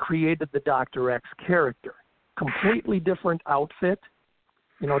 and they created the Dr. X character. Completely different outfit.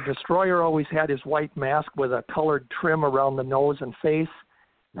 You know, Destroyer always had his white mask with a colored trim around the nose and face,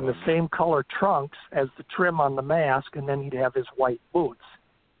 and the same color trunks as the trim on the mask, and then he'd have his white boots.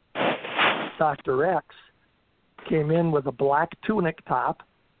 Dr. X came in with a black tunic top,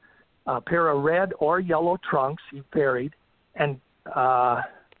 a pair of red or yellow trunks he carried, and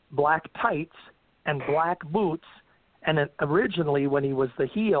black tights and black boots. And originally, when he was the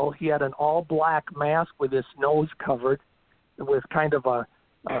heel, he had an all-black mask with his nose covered with kind of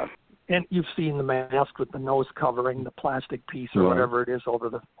and you've seen the mask with the nose covering, the plastic piece or whatever it is over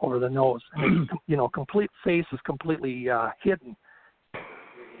the nose. And it's, you know, complete face is completely hidden.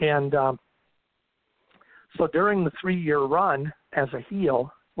 And so during the 3-year run as a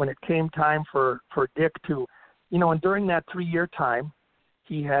heel, when it came time for Dick to and during that 3-year time,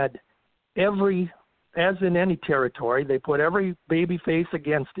 he had as in any territory, they put every baby face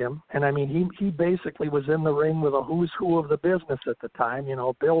against him. And, I mean, he basically was in the ring with a who's who of the business at the time.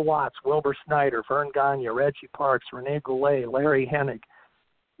 Bill Watts, Wilbur Snyder, Vern Gagne, Reggie Parks, Rene Goulet, Larry Hennig,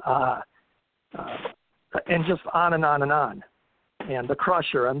 and just on and on and on. And the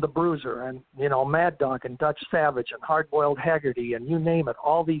Crusher and the Bruiser and, Mad Dog and Dutch Savage and Hard-Boiled Haggerty and you name it.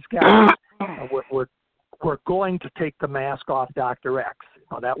 All these guys were going to take the mask off Dr. X.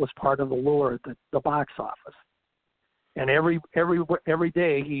 That was part of the lure at the box office. And every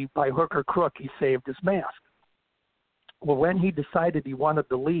day, he, by hook or crook, he saved his mask. Well, when he decided he wanted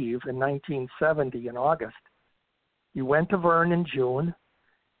to leave in 1970 in August, he went to Vern in June,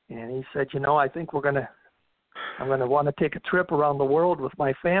 and he said, I think I'm going to want to take a trip around the world with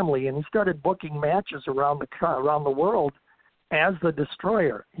my family. And he started booking matches around the world as the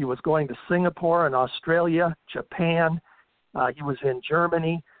Destroyer. He was going to Singapore and Australia, Japan. He was in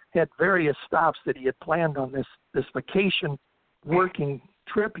Germany, had various stops that he had planned on this vacation working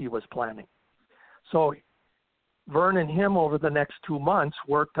trip he was planning. So Vern and him over the next 2 months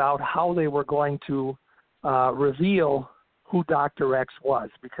worked out how they were going to reveal who Dr. X was,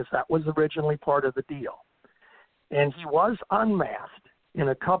 because that was originally part of the deal. And he was unmasked in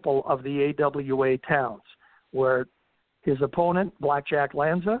a couple of the AWA towns where his opponent, Blackjack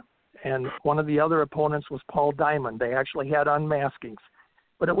Lanza, and one of the other opponents was Paul Diamond. They actually had unmaskings.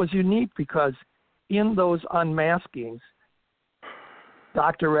 But it was unique because in those unmaskings,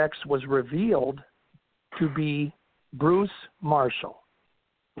 Dr. X was revealed to be Bruce Marshall.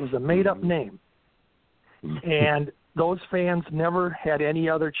 It was a made-up name. And those fans never had any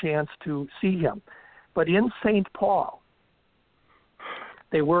other chance to see him. But in St. Paul,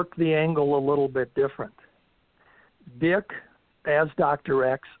 they worked the angle a little bit different. Dick, as Dr.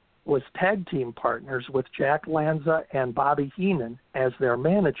 X, was tag team partners with Jack Lanza and Bobby Heenan as their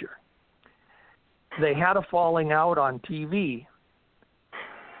manager. They had a falling out on TV,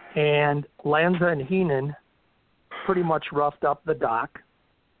 and Lanza and Heenan pretty much roughed up the doc.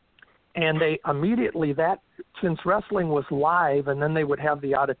 And they immediately, since wrestling was live and then they would have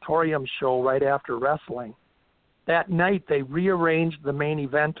the auditorium show right after wrestling, that night they rearranged the main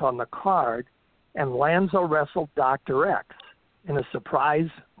event on the card, and Lanza wrestled Dr. X in a surprise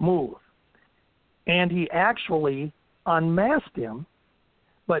move. And he actually unmasked him,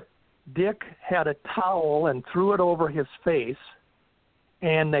 but Dick had a towel and threw it over his face,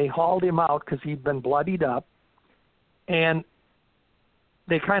 and they hauled him out because he'd been bloodied up, and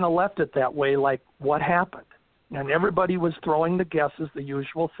they kind of left it that way, like, what happened? And everybody was throwing the guesses, the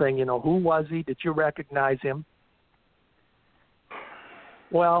usual thing, who was he? Did you recognize him?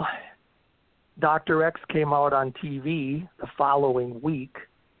 Well, Dr. X came out on TV the following week,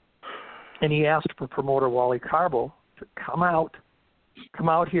 and he asked for promoter Wally Carbo to come out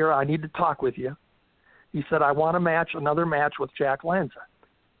here. I need to talk with you. He said, I want another match with Jack Lanza.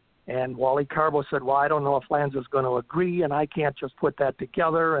 And Wally Carbo said, well, I don't know if Lanza's going to agree, and I can't just put that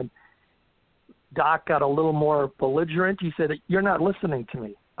together. And Doc got a little more belligerent. He said, you're not listening to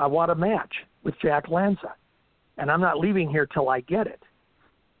me. I want a match with Jack Lanza, and I'm not leaving here till I get it.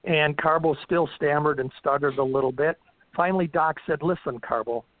 And Carbo still stammered and stuttered a little bit. Finally, Doc said, listen,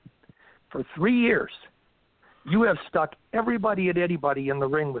 Carbo, for 3 years, you have stuck everybody and anybody in the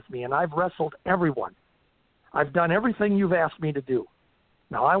ring with me, and I've wrestled everyone. I've done everything you've asked me to do.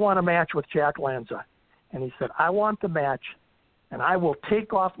 Now I want a match with Jack Lanza. And he said, I want the match, and I will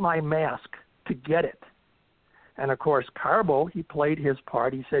take off my mask to get it. And, of course, Carbo, he played his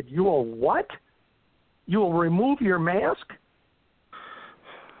part. He said, you will what? You will remove your mask?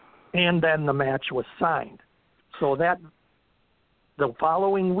 And then the match was signed. So that the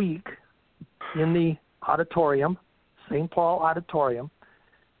following week in the auditorium, St. Paul Auditorium,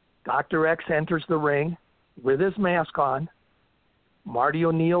 Dr. X enters the ring with his mask on. Marty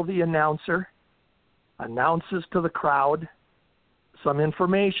O'Neill, the announcer, announces to the crowd some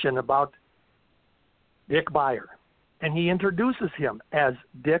information about Dick Beyer. And he introduces him as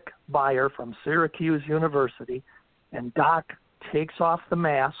Dick Beyer from Syracuse University. And Doc takes off the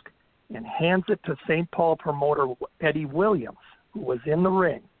mask and hands it to St. Paul promoter Eddie Williams, who was in the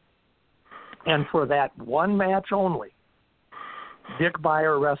ring. And for that one match only, Dick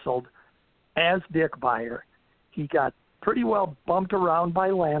Beyer wrestled as Dick Beyer. He got pretty well bumped around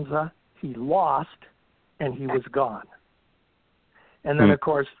by Lanza. He lost, and he was gone. And then, of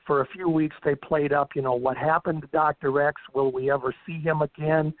course, for a few weeks they played up, what happened to Dr. X? Will we ever see him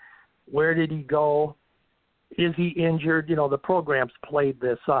again? Where did he go? Is he injured? The programs played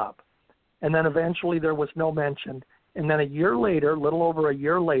this up. And then eventually there was no mention. And then a year later, little over a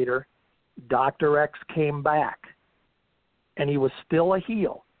year later, Dr. X came back. and he was still a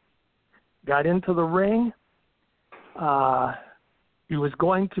heel. Got into the ring. He was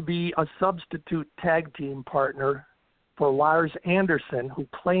going to be a substitute tag team partner for Lars Anderson, who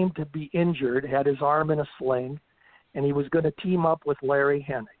claimed to be injured, had his arm in a sling, and he was going to team up with Larry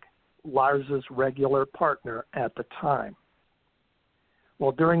Hennig, Lars's regular partner at the time.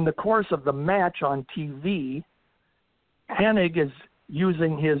 Well, during the course of the match on TV, Hennig is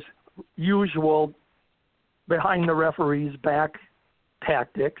using his usual behind the referee's back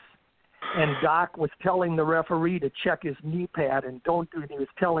tactics, and Doc was telling the referee to check his knee pad and don't do it. He was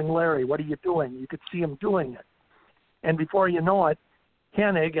telling Larry, what are you doing? You could see him doing it. And before you know it,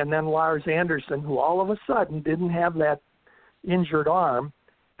 Hennig and then Lars Anderson, who all of a sudden didn't have that injured arm,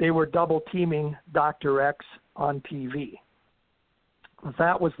 they were double teaming Dr. X on TV.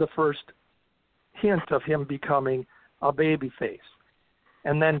 That was the first hint of him becoming a babyface.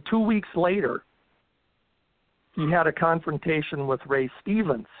 And then 2 weeks later, he had a confrontation with Ray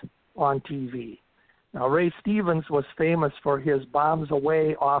Stevens on TV. Now, Ray Stevens was famous for his bombs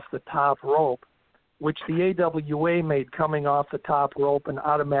away off the top rope, which the AWA made coming off the top rope an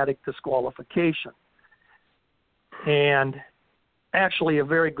automatic disqualification. And actually a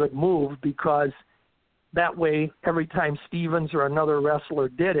very good move, because that way every time Stevens or another wrestler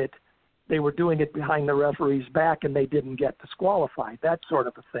did it, they were doing it behind the referee's back and they didn't get disqualified, that sort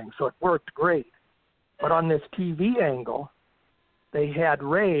of a thing. So it worked great. But on this TV angle, they had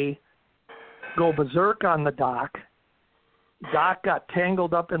Ray go berserk on the Doc. Doc got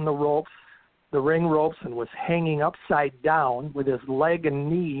tangled up in the ropes, the ring ropes, and was hanging upside down with his leg and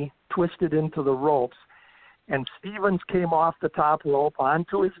knee twisted into the ropes. And Stevens came off the top rope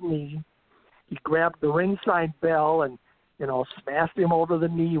onto his knee. He grabbed the ringside bell and, smashed him over the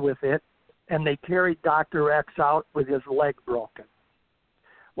knee with it. And they carried Dr. X out with his leg broken.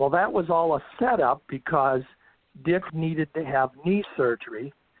 Well, that was all a setup because Dick needed to have knee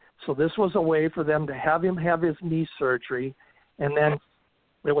surgery. So this was a way for them to have him have his knee surgery. And then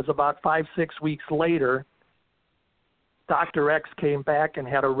it was about 5-6 weeks later, Dr. X came back and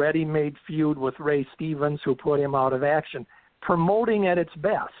had a ready-made feud with Ray Stevens, who put him out of action, promoting at its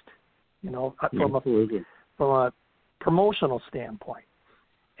best, from a promotional standpoint.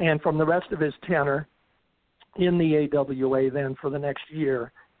 And from the rest of his tenure in the AWA then for the next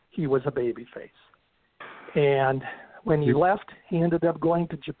year, he was a babyface. And when he left, he ended up going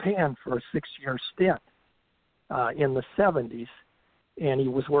to Japan for a 6-year stint in the 70s. And he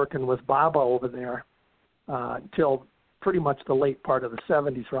was working with Baba over there until pretty much the late part of the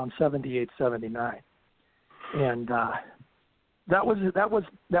 70s, around 78, 79. And that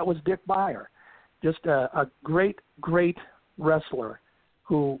was Dick Beyer, just a great wrestler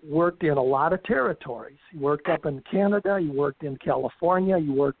who worked in a lot of territories. He worked up in Canada, he worked in California, he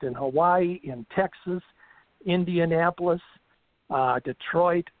worked in Hawaii, in Texas, Indianapolis,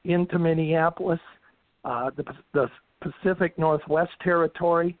 Detroit, into Minneapolis, the Pacific Northwest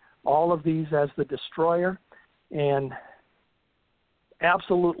Territory, all of these as the Destroyer, and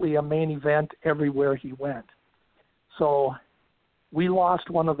absolutely a main event everywhere he went. So we lost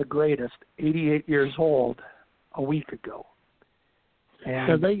one of the greatest, 88 years old, a week ago.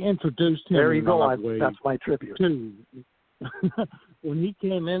 And so they introduced him. There you go. That's my tribute. When he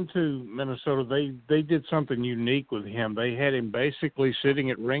came into Minnesota, they did something unique with him. They had him basically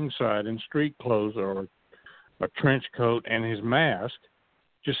sitting at ringside in street clothes or a trench coat and his mask,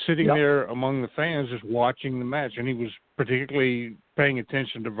 just sitting there among the fans, just watching the match. And he was particularly paying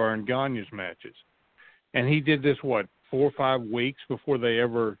attention to Vern Gagne's matches. And he did this, 4 or 5 weeks before they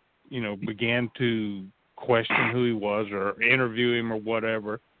ever, began to question who he was or interview him or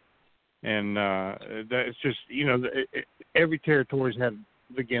whatever. And that's just, every territory's had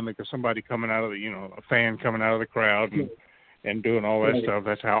the gimmick of somebody coming out of the, a fan coming out of the crowd and doing all that stuff.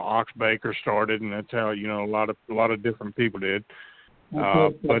 That's how Ox Baker started, and that's how, a lot of different people did.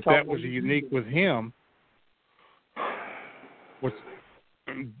 But that was unique with him.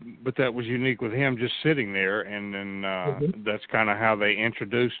 But that was unique with him just sitting there, and then that's kind of how they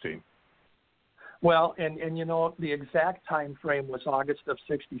introduced him. Well, and the exact time frame was August of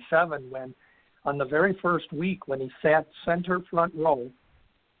 '67, when on the very first week when he sat center front row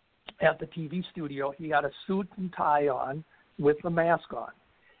at the TV studio, he had a suit and tie on with the mask on.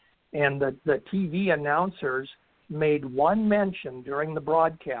 And the TV announcers made one mention during the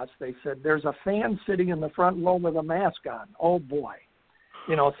broadcast. They said, there's a fan sitting in the front row with a mask on. Oh, boy.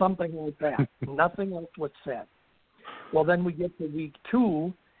 Something like that. Nothing else was said. Well, then we get to week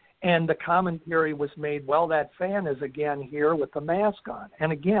 2, and the commentary was made, well, that fan is again here with the mask on.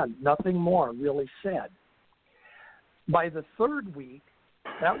 And again, nothing more really said. By the 3rd week,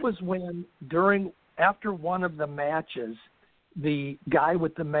 that was when after one of the matches, the guy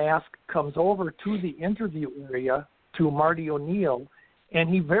with the mask comes over to the interview area to Marty O'Neill, and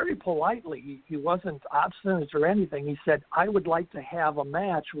he very politely, he wasn't obstinate or anything, he said, I would like to have a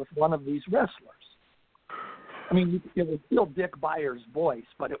match with one of these wrestlers. I mean, it was still Dick Beyer's voice,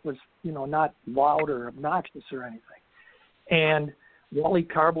 but it was, not loud or obnoxious or anything. And Wally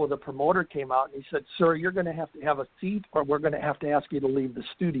Carbo, the promoter, came out and he said, sir, you're going to have a seat or we're going to have to ask you to leave the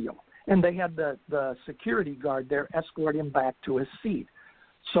studio. And they had the security guard there escort him back to his seat.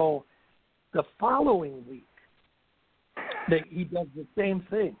 So the following week, he does the same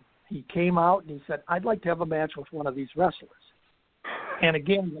thing. He came out and he said, I'd like to have a match with one of these wrestlers. And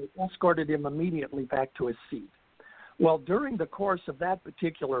again, they escorted him immediately back to his seat. Well, during the course of that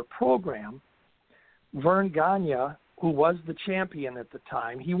particular program, Vern Gagne, who was the champion at the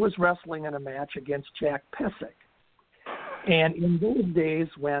time, he was wrestling in a match against Jack Pissick. And in those days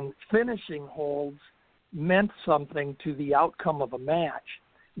when finishing holds meant something to the outcome of a match,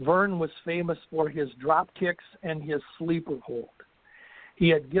 Vern was famous for his drop kicks and his sleeper hold. He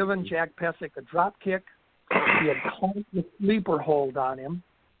had given Jack Pissick a drop kick. He had caught the sleeper hold on him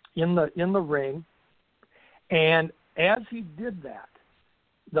in the ring. And as he did that,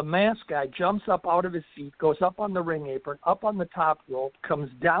 the masked guy jumps up out of his seat, goes up on the ring apron, up on the top rope, comes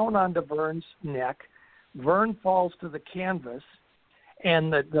down onto Vern's neck. Vern falls to the canvas,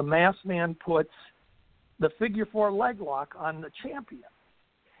 and the masked man puts the figure four leg lock on the champion.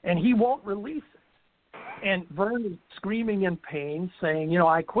 And he won't release it. And Vern is screaming in pain, saying,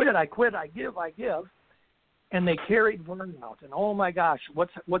 I quit, I give. And they carried Vern out. And, oh, my gosh,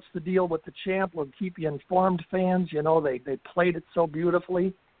 what's the deal with the champ? We'll keep you informed, fans. They played it so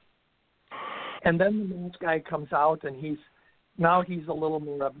beautifully. And then the masked guy comes out, and he's a little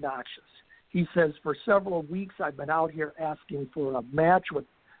more obnoxious. He says, for several weeks I've been out here asking for a match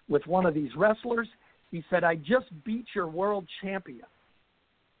with one of these wrestlers. He said, I just beat your world champion.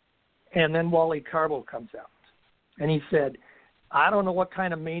 And then Wally Carbo comes out. And he said, I don't know what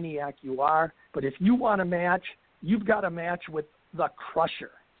kind of maniac you are, but if you want a match, you've got a match with the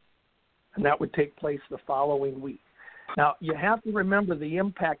Crusher. And that would take place the following week. Now, you have to remember the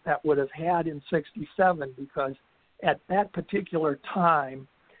impact that would have had in '67, because at that particular time,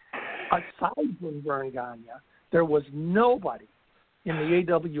 aside from Vern Gagne, there was nobody in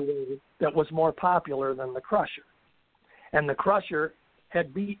the AWA that was more popular than the Crusher. And the Crusher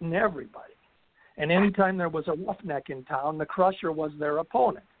had beaten everybody. And anytime there was a roughneck in town, the Crusher was their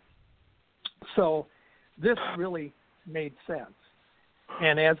opponent. So this really made sense.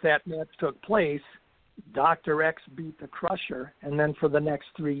 And as that match took place, Dr. X beat the Crusher, and then for the next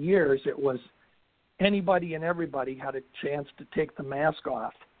 3 years, it was anybody and everybody had a chance to take the mask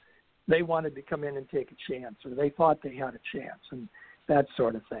off. They wanted to come in and take a chance, or they thought they had a chance, and that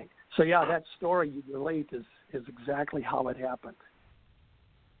sort of thing. So, yeah, that story you relate is exactly how it happened.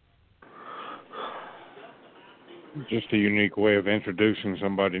 Just a unique way of introducing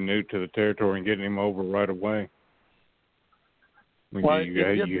somebody new to the territory and getting him over right away. I mean, Well,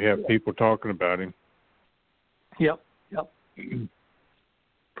 you have people talking about him. Yep.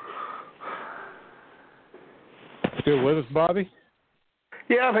 Still with us, Bobby?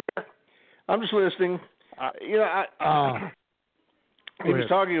 Yeah, I'm just listening. He was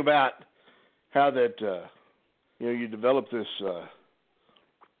talking about how that you developed this.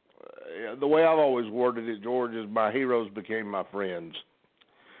 The way I've always worded it, George, is my heroes became my friends.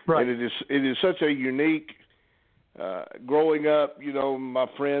 Right. And it is such a unique. Growing up, my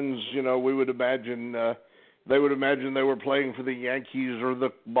friends, we would imagine they would imagine they were playing for the Yankees or the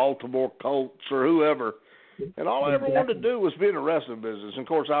Baltimore Colts or whoever. And all I ever wanted to do was be in the wrestling business. And, of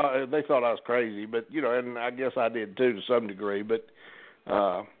course, they thought I was crazy, but, and I guess I did too to some degree. But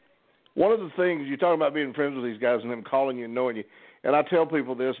one of the things, you're talking about being friends with these guys and them calling you and knowing you, and I tell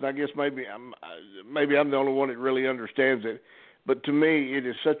people this, and I guess maybe I'm the only one that really understands it, but to me it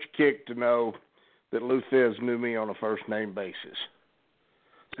is such a kick to know that Lou Thez knew me on a first-name basis.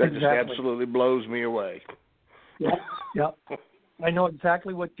 That just absolutely blows me away. Yep. I know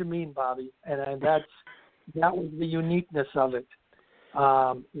exactly what you mean, Bobby, and that was the uniqueness of it.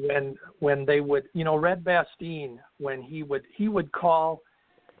 When they would, Red Bastien, when he would call,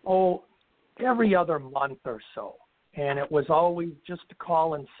 every other month or so, and it was always just to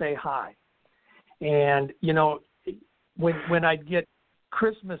call and say hi. And when I'd get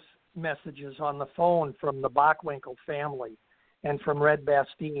Christmas messages on the phone from the Bockwinkel family and from Red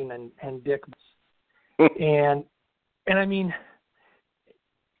Bastien and Dick, and I mean,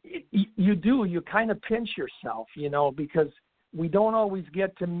 you kind of pinch yourself, because we don't always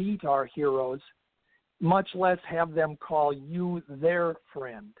get to meet our heroes, much less have them call you their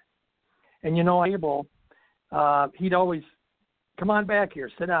friend. And Abel, he'd always come on back here,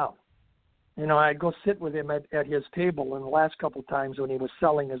 sit down. You know, I'd go sit with him at his table in the last couple of times when he was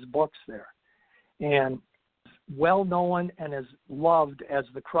selling his books there. And well known and as loved as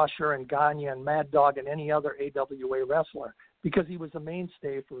the Crusher and Gagne and Mad Dog and any other AWA wrestler, because he was a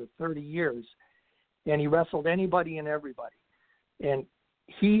mainstay for 30 years, and he wrestled anybody and everybody. And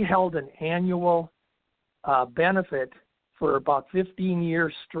he held an annual benefit for about 15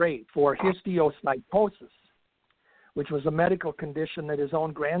 years straight for histiocytosis, which was a medical condition that his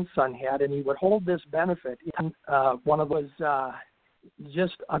own grandson had, and he would hold this benefit. One of was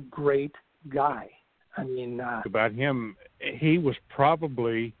just a great guy. I mean, about him, he was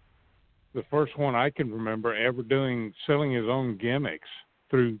probably the first one I can remember ever selling his own gimmicks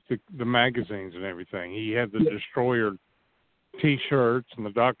through the magazines and everything. He had the Destroyer T-shirts and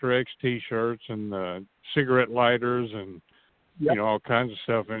the Dr. X T-shirts and the cigarette lighters and you know, all kinds of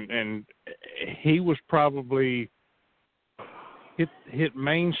stuff. And he was probably hit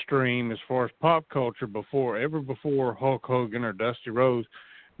mainstream as far as pop culture before Hulk Hogan or Dusty Rhodes,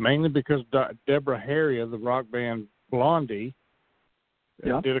 mainly because Deborah Harry of the rock band Blondie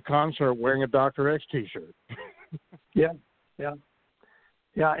did a concert wearing a Dr. X T-shirt. Yeah.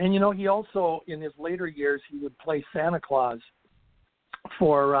 And, you know, he also, in his later years, he would play Santa Claus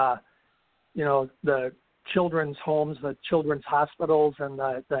for, you know, the children's homes, the children's hospitals, and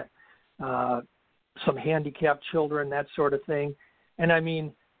some handicapped children, that sort of thing. And, I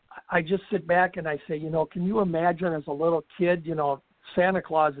mean, I just sit back and I say, you know, can you imagine as a little kid, you know, Santa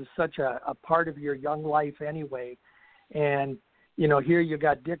Claus is such a part of your young life anyway. And, you know, here you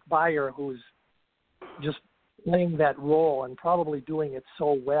got Dick Beyer, who's just playing that role and probably doing it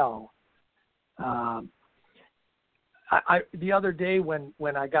so well. The other day when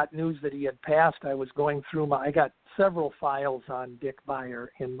I got news that he had passed, I was going through I got several files on Dick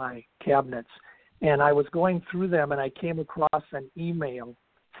Beyer in my cabinets, and I was going through them, and I came across an email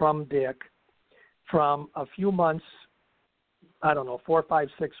from Dick from a few months, I don't know, 4, 5,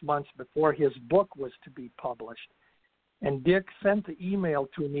 6 months before his book was to be published. And Dick sent the email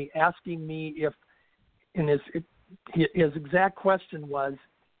to me asking me if, and his exact question was,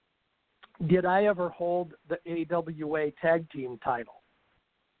 did I ever hold the AWA tag team title?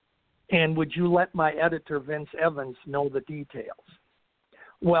 And would you let my editor, Vince Evans, know the details?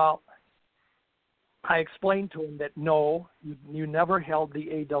 Well, I explained to him that no, you never held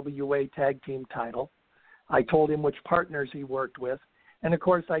the AWA tag team title. I told him which partners he worked with. And, of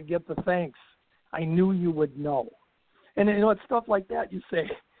course, I get the thanks. I knew you would know. And, you know, it's stuff like that you say.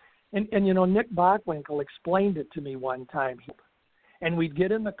 And you know, Nick Bockwinkel explained it to me one time. And we'd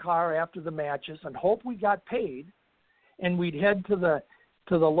get in the car after the matches and hope we got paid, and we'd head to the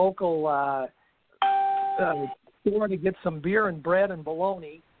local store to get some beer and bread and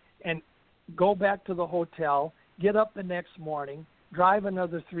bologna, and go back to the hotel, get up the next morning, drive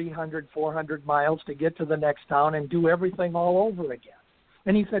another 300, 400 miles to get to the next town, and do everything all over again.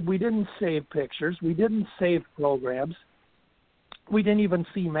 And he said, we didn't save pictures, we didn't save programs, we didn't even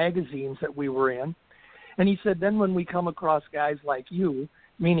see magazines that we were in. And he said, then when we come across guys like you,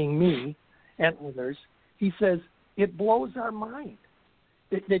 meaning me and others, he says, it blows our mind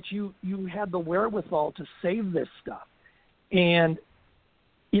that you had the wherewithal to save this stuff. And,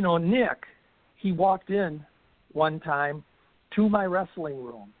 you know, Nick, he walked in one time to my wrestling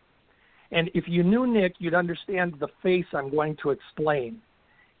room. And if you knew Nick, you'd understand the face I'm going to explain.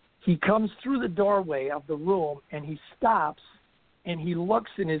 He comes through the doorway of the room, and he stops, and he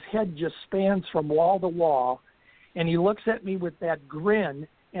looks, and his head just spans from wall to wall, and he looks at me with that grin,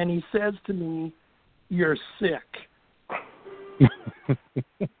 and he says to me, "You're sick."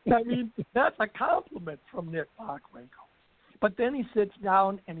 I mean, that's a compliment from Nick Bockwinkel. But then he sits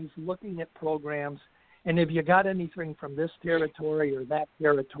down, and he's looking at programs, and if you got anything from this territory or that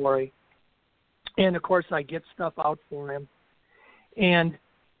territory, and, of course, I get stuff out for him. And,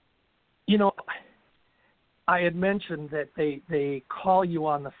 you know, I had mentioned that they call you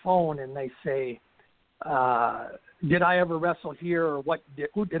on the phone and they say, did I ever wrestle here, or what?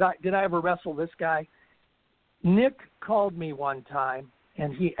 Did I ever wrestle this guy? Nick called me one time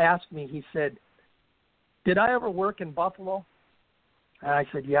and he asked me, he said, did I ever work in Buffalo? And I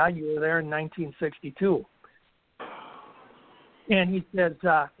said, yeah, you were there in 1962. And he said,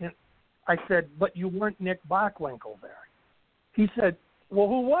 and I said, but you weren't Nick Bockwinkel there. He said, well,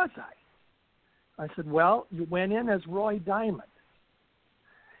 who was I? I said, well, you went in as Roy Diamond.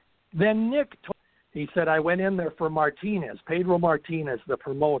 Then Nick he said, I went in there for Martinez, Pedro Martinez, the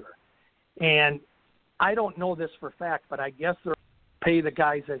promoter. And I don't know this for fact, but I guess they'll pay the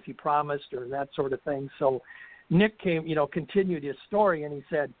guys as he promised or that sort of thing. So Nick continued his story, and he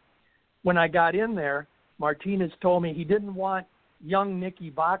said, when I got in there, Martinez told me he didn't want young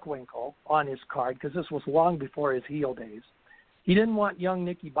Nicky Bockwinkel on his card because this was long before his heel days. He didn't want young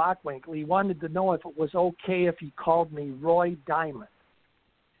Nicky Bockwinkel. He wanted to know if it was okay if he called me Roy Diamond.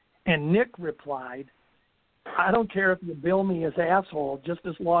 And Nick replied, I don't care if you bill me as asshole just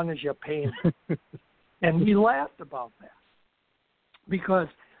as long as you pay me. And we laughed about that.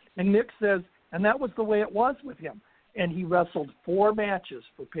 And Nick says, and that was the way it was with him. And he wrestled 4 matches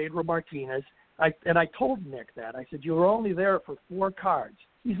for Pedro Martinez. I told Nick that. I said, you were only there for 4 cards.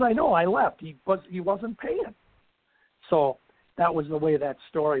 He's like, no, I left. He wasn't paying. So that was the way that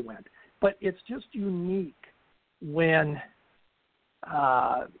story went. But it's just unique when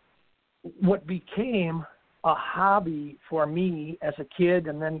what became a hobby for me as a kid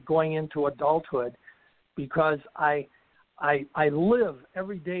and then going into adulthood, because I live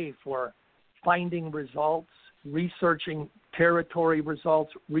every day for finding results, researching territory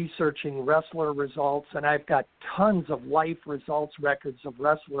results, researching wrestler results, and I've got tons of life results records of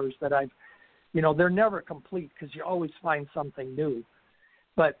wrestlers that they're never complete because you always find something new.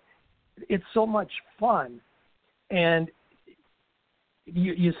 But it's so much fun, and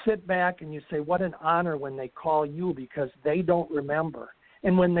you sit back and you say, what an honor when they call you, because they don't remember.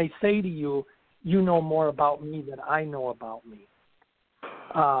 And when they say to you, you know more about me than I know about me.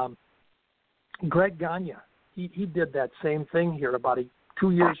 Greg Gagne, he did that same thing here about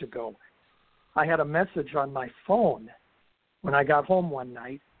 2 years ago. I had a message on my phone when I got home one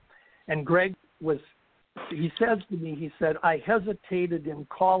night, and Greg he says to me, he said, I hesitated in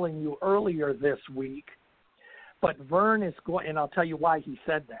calling you earlier this week, but Vern is going, and I'll tell you why he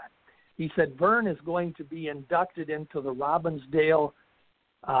said that. He said, Vern is going to be inducted into the Robbinsdale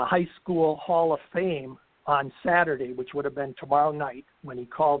High School Hall of Fame on Saturday, which would have been tomorrow night when he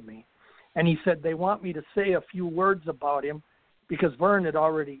called me. And he said, they want me to say a few words about him because Vern had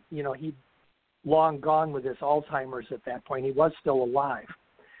already, he'd long gone with his Alzheimer's at that point. He was still alive.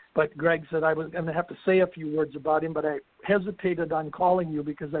 But Greg said, I was going to have to say a few words about him, but I hesitated on calling you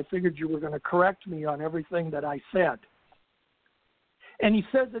because I figured you were going to correct me on everything that I said. And he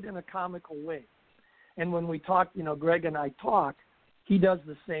says it in a comical way. And when we talk, Greg and I talk, he does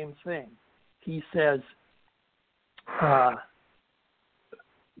the same thing. He says,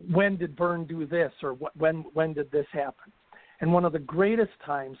 when did Vern do this, or when did this happen? And one of the greatest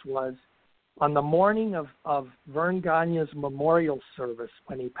times was on the morning of Vern Gagne's memorial service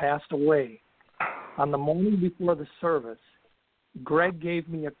when he passed away. On the morning before the service, Greg gave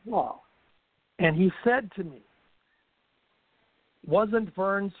me a call, and he said to me, wasn't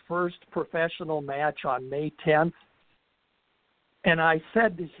Vern's first professional match on May 10th? And I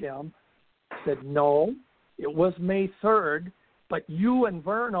said to him, no, it was May 3rd, but you and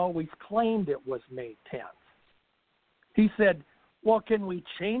Vern always claimed it was May 10th. He said, well, can we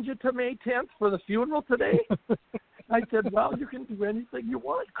change it to May 10th for the funeral today? I said, well, you can do anything you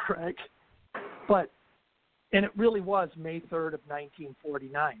want, Craig. And it really was May 3rd of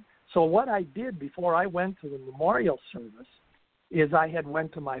 1949. So what I did before I went to the memorial service is I had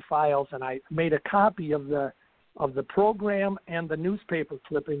went to my files and I made a copy of the program and the newspaper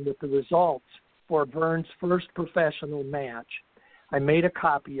clipping with the results for Vern's first professional match. I made a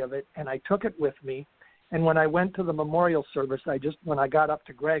copy of it, and I took it with me. And when I went to the memorial service, when I got up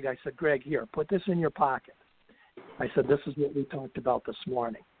to Greg, I said, Greg, here, put this in your pocket. I said, this is what we talked about this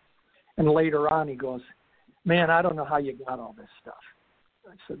morning. And later on, he goes, man, I don't know how you got all this stuff.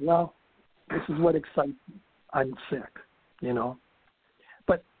 I said, well, this is what excites me. I'm sick,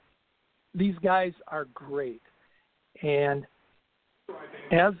 But these guys are great. And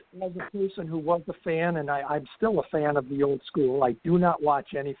as a person who was a fan, and I'm still a fan of the old school, I do not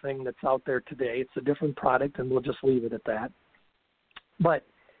watch anything that's out there today. It's a different product, and we'll just leave it at that. But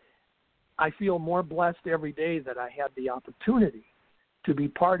I feel more blessed every day that I had the opportunity to be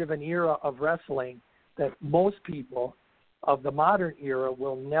part of an era of wrestling that most people of the modern era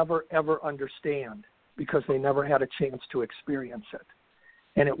will never, ever understand because they never had a chance to experience it.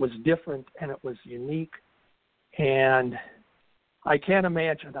 And it was different, and it was unique, and I can't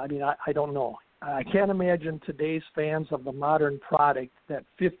imagine. I don't know. I can't imagine today's fans of the modern product that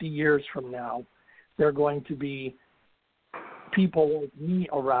 50 years from now, they're going to be people like me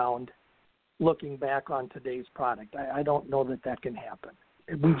around looking back on today's product. I don't know that can happen.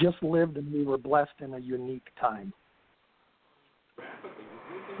 We just lived and we were blessed in a unique time.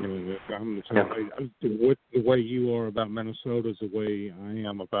 The way you are about Minnesota is the way I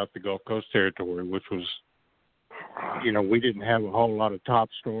am about the Gulf Coast territory, which was, we didn't have a whole lot of top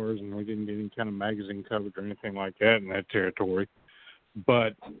stores, and we didn't get any kind of magazine coverage or anything like that in that territory.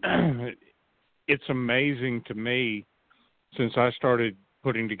 But it's amazing to me, since I started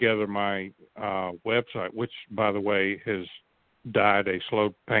putting together my website, which, by the way, has died a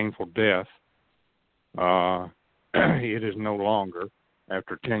slow, painful death. It is no longer,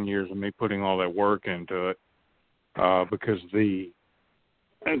 after 10 years of me putting all that work into it, because the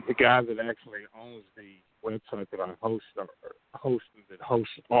guy that actually owns the website that I host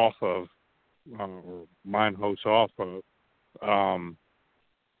off of, or mine hosts off of,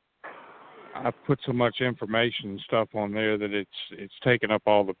 I've put so much information and stuff on there that it's taken up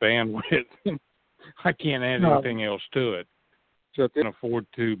all the bandwidth. I can't add anything else to it. So if I can afford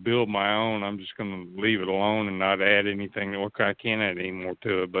to build my own, I'm just going to leave it alone and not add anything. I can't add any more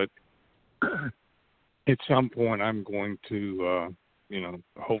to it. But at some point, I'm going to,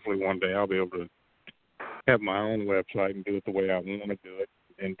 hopefully one day I'll be able to have my own website and do it the way I want to do it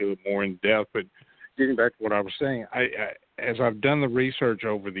and do it more in depth. But getting back to what I was saying, I as I've done the research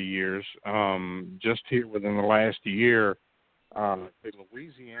over the years, just here within the last year, the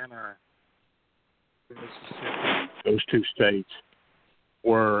Louisiana, Mississippi, those two states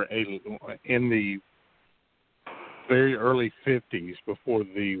were in the very early 50s, before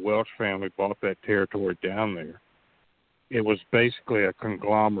the Welch family bought that territory down there. It was basically a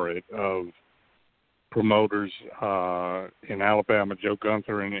conglomerate of promoters in Alabama. Joe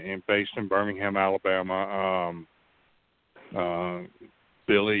Gunther, based in Birmingham, Alabama.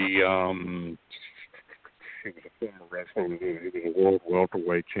 Billy, he was a former wrestler. He was a world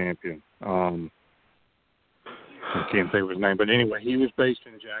welterweight champion. I can't think of his name, but anyway, he was based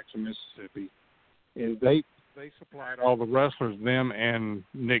in Jackson, Mississippi, and they supplied all the wrestlers, them and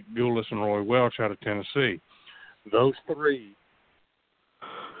Nick Gulas and Roy Welch out of Tennessee. Those three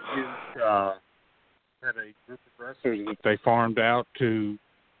had a group of wrestlers that they farmed out to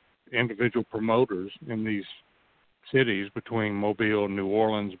individual promoters in these cities between Mobile, New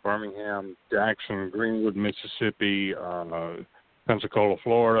Orleans, Birmingham, Jackson, Greenwood, Mississippi, Pensacola,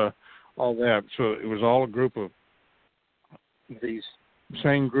 Florida, all that. So it was all a group of these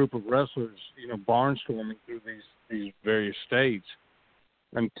same group of wrestlers, barnstorming through these various states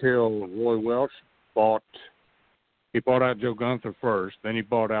until Roy Welch bought out Joe Gunther first. Then he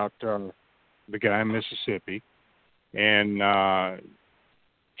bought out the guy in Mississippi and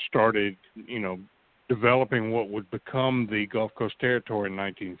started, developing what would become the Gulf Coast Territory in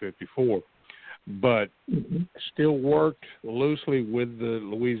 1954. But still worked loosely with the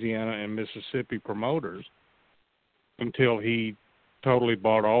Louisiana and Mississippi promoters until he totally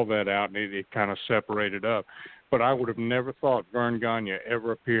bought all that out and it kind of separated up. But I would have never thought Vern Gagne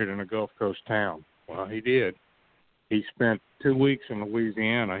ever appeared in a Gulf Coast town. Well, he did. He spent 2 weeks in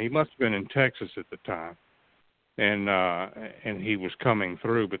Louisiana. He must have been in Texas at the time, and he was coming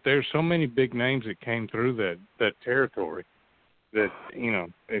through. But there's so many big names that came through that territory that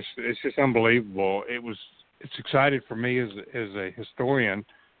it's just unbelievable. It's excited for me as a historian,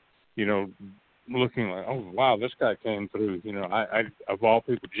 looking like, oh wow, this guy came through. I of all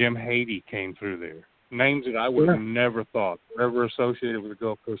people, Jim Haiti came through there. Names that I would have never thought were ever associated with the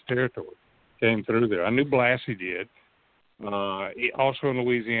Gulf Coast Territory came through there. I knew Blassie did. Also in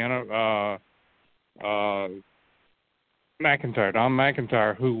Louisiana, McIntyre, Don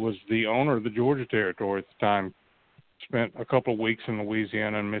McIntyre, who was the owner of the Georgia Territory at the time, spent a couple of weeks in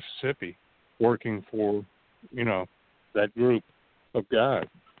Louisiana and Mississippi working for, that group of guys.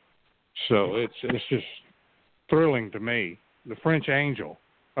 So it's just thrilling to me. The French Angel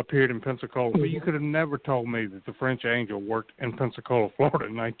appeared in Pensacola, but you could have never told me that the French Angel worked in Pensacola, Florida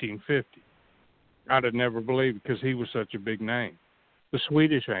in 1950. I'd have never believed, because he was such a big name. The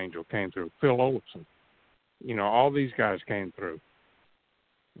Swedish Angel came through, Phil Olsen. All these guys came through.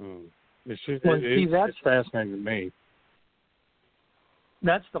 It's just, it's fascinating to me.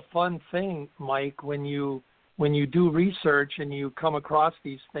 That's the fun thing, Mike, when you do research and you come across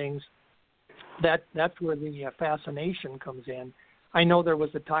these things, that's where the fascination comes in. I know there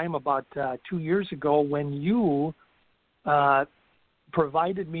was a time about 2 years ago when you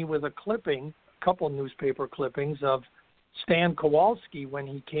provided me with a couple newspaper clippings of Stan Kowalski when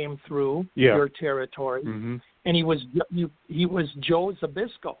he came through your territory, and he was Joe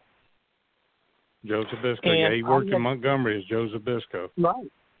Zabisco. Joe Zabisco, he worked in Montgomery as Joe Zabisco.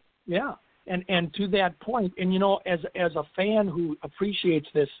 Right, yeah. And to that point, and as a fan who appreciates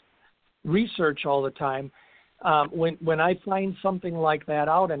this research all the time, when I find something like that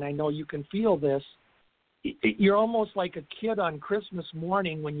out, and I know you can feel this, you're almost like a kid on Christmas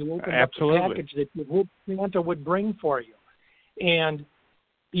morning when you open up the package that you hope Santa would bring for you. And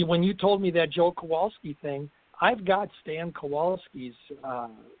when you told me that Joe Kowalski thing, I've got Stan Kowalski's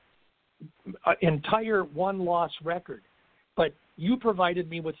entire one-loss record. But you provided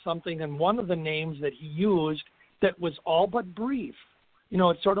me with something, and one of the names that he used that was all but brief.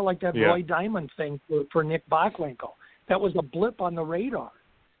 It's sort of like that Roy Diamond thing for Nick Bockwinkel. that was a blip on the radar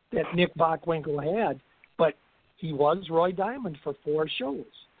that Nick Bockwinkel had, but he was Roy Diamond for 4 shows,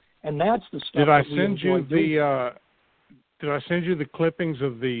 and that's the stuff. Did I send you the clippings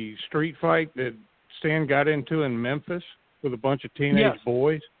of the street fight that Stan got into in Memphis with a bunch of teenage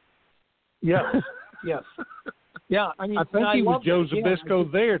boys? Yes, yes. Yeah, I mean, I think he was Joe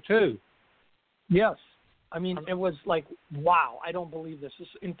Zabisco there, too. Yes. I mean, it was like, wow, I don't believe this.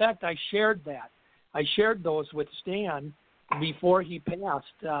 In fact, I shared that. I shared those with Stan before he passed,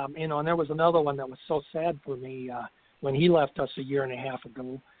 and there was another one that was so sad for me when he left us a year and a half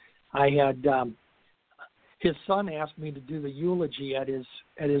ago. I had his son asked me to do the eulogy at his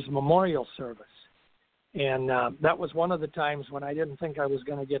memorial service, and that was one of the times when I didn't think I was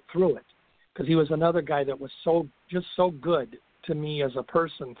going to get through it, because he was another guy that was so good to me as a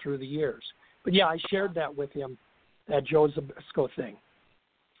person through the years. But yeah, I shared that with him, that Joe Zabisco thing.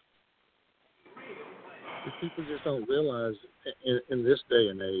 People just don't realize in this day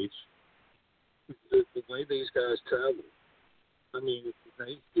and age the way these guys travel. I mean,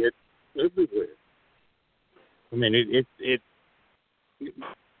 they get everywhere. I mean, it's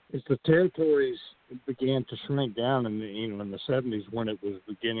the territories began to shrink down in the 70s when it was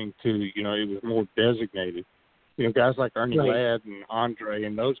beginning to, it was more designated. Guys like Ernie Ladd and Andre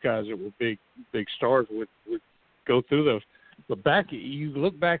and those guys that were big stars would go through those. But you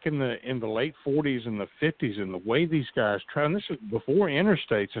look back in the late 40s and the 50s, and the way these guys travel. This is before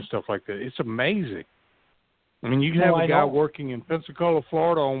interstates and stuff like that. It's amazing. I mean, you can have a guy working in Pensacola,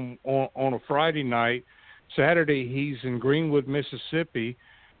 Florida on a Friday night. Saturday he's in Greenwood, Mississippi.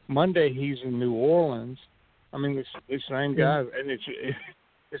 Monday he's in New Orleans. I mean, the same guys, and it's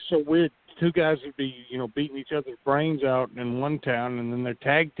so weird. 2 guys would be, beating each other's brains out in one town, and then they're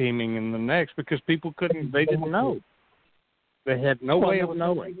tag teaming in the next because people they didn't know. They had no way of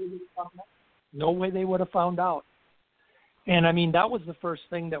knowing. No way they would have found out. And, I mean, that was the first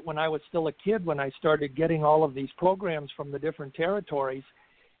thing that when I was still a kid, when I started getting all of these programs from the different territories,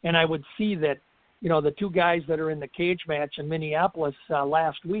 and I would see that, the 2 guys that are in the cage match in Minneapolis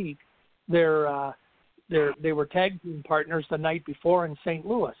last week, they were tag team partners the night before in St.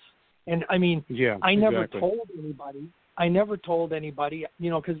 Louis. And, I mean, I never told anybody. I never told anybody,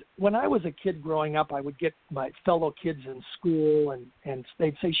 because when I was a kid growing up, I would get my fellow kids in school, and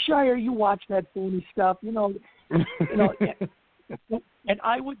they'd say, Shire, you watch that phony stuff, and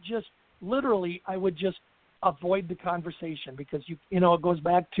I would just, literally, avoid the conversation because, it goes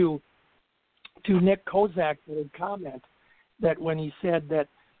back to Nick Kozak's comment that when he said that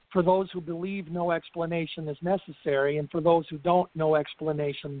for those who believe no explanation is necessary, and for those who don't, no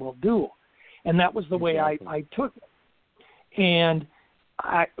explanation will do. And that was the way I took it. And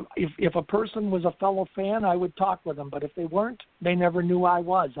if a person was a fellow fan, I would talk with them. But if they weren't, they never knew I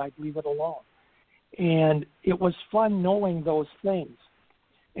was. I'd leave it alone. And it was fun knowing those things.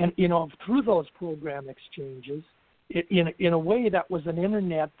 And, through those program exchanges, in a way that was an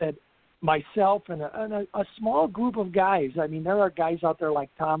internet that myself and a small group of guys, I mean, there are guys out there like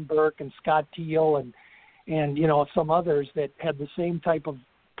Tom Burke and Scott Teal and some others that had the same type of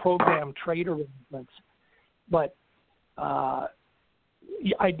program trade arrangements. But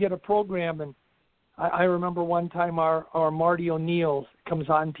I did a program, and I remember one time our Marty O'Neill comes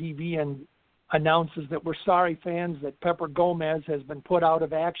on TV and announces that we're sorry, fans, that Pepper Gomez has been put out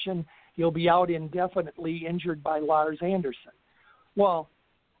of action. He'll be out indefinitely, injured by Lars Anderson. Well,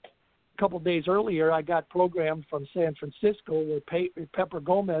 a couple of days earlier, I got programmed from San Francisco where Pepper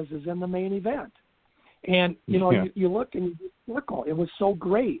Gomez is in the main event. And, you look and you circle. It was so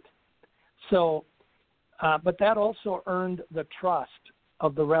great. So, but that also earned the trust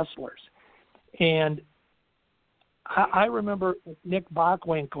of the wrestlers. And I remember Nick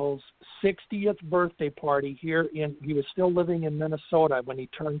Bockwinkel's 60th birthday party here he was still living in Minnesota when he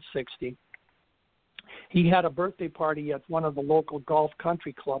turned 60. He had a birthday party at one of the local golf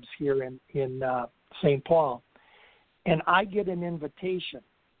country clubs here in St. Paul. And I get an invitation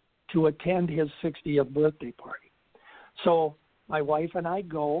to attend his 60th birthday party. So my wife and I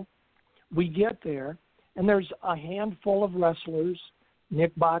go. We get there, and there's a handful of wrestlers,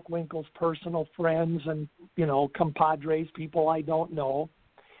 Nick Bockwinkel's personal friends and, compadres, people I don't know.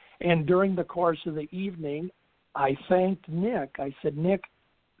 And during the course of the evening, I thanked Nick. I said, Nick,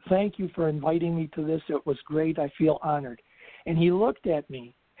 thank you for inviting me to this. It was great. I feel honored. And he looked at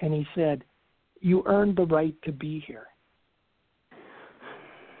me, and he said, you earned the right to be here.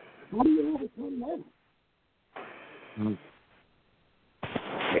 How do you overcome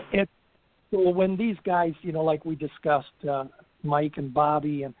that? So when these guys, like we discussed, Mike and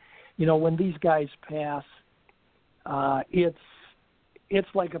Bobby, and, when these guys pass, it's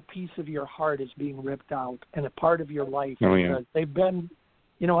like a piece of your heart is being ripped out and a part of your life. Oh, yeah. Because they've been,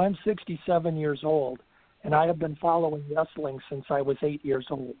 I'm 67 years old, and I have been following wrestling since I was 8 years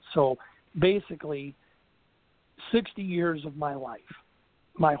old. So basically 60 years of my life,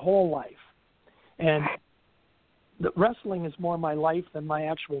 my whole life. And the wrestling is more my life than my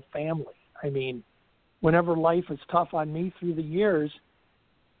actual family. I mean, whenever life is tough on me through the years,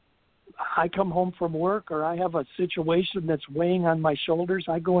 I come home from work or I have a situation that's weighing on my shoulders,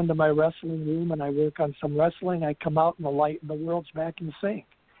 I go into my wrestling room and I work on some wrestling. I come out and the world's back in sync.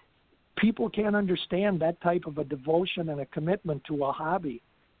 People can't understand that type of a devotion and a commitment to a hobby,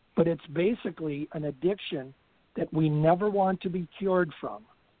 but it's basically an addiction that we never want to be cured from.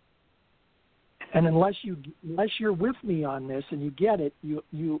 And unless you're with me on this and you get it, you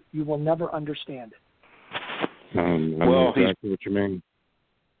will never understand it. I know exactly what you mean.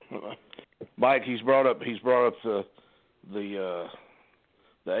 Mike, he's brought up the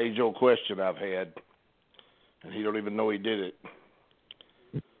age-old question I've had, and he don't even know he did it.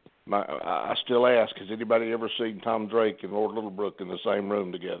 I still ask: has anybody ever seen Tom Drake and Lord Littlebrook in the same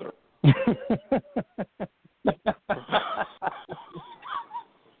room together? That's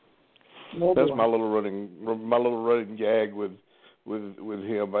my little running gag with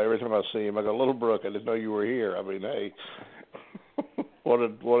him. Every time I see him, I go, Littlebrook, I didn't know you were here. I mean, hey. What a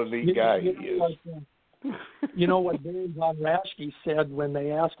neat guy he is. You know what Baron von Raschke said when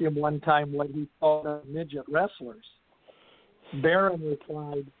they asked him one time what he thought of midget wrestlers? Baron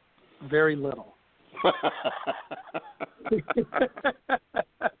replied, very little.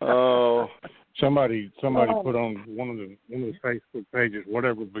 Oh, somebody put on one of the Facebook pages,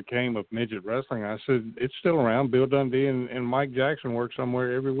 whatever became of midget wrestling. I said, it's still around. Bill Dundee and Mike Jackson work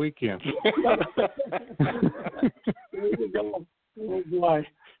somewhere every weekend. There you go. Oh, boy.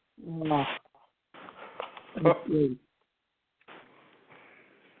 Well,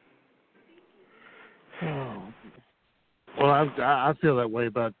 I feel that way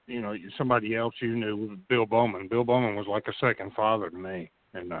about, somebody else you knew, Bill Bowman. Bill Bowman was like a second father to me.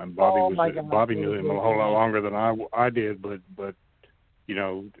 And Bobby knew him a whole lot longer than I did, but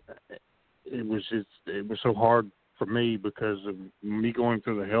it was so hard for me because of me going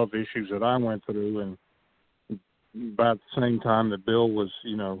through the health issues that I went through, and about the same time that Bill was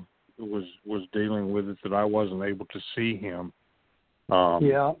dealing with it, that I wasn't able to see him. As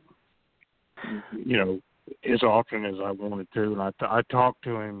often as I wanted to, and I talked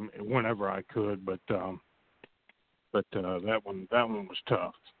to him whenever I could, but that one was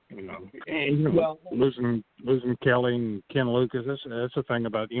tough. Losing Kelly and Ken Lucas. That's the thing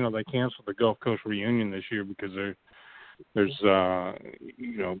about they canceled the Gulf Coast reunion this year because there's a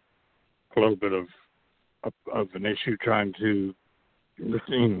little bit of an issue trying to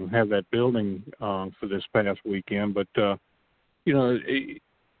have that building for this past weekend, but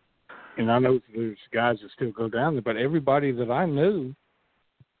and I know there's guys that still go down there, but everybody that I knew,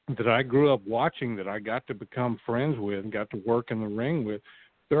 that I grew up watching, that I got to become friends with and got to work in the ring with,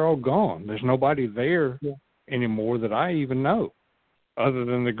 they're all gone. There's nobody there anymore that I even know, other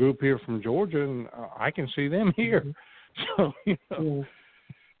than the group here from Georgia, and I can see them here. So,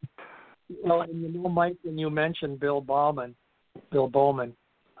 Well, and Mike, when you mentioned Bill Bowman,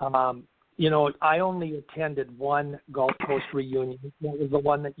 I only attended one Gulf Coast reunion. That was the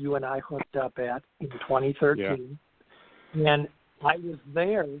one that you and I hooked up at in 2013. Yeah. And I was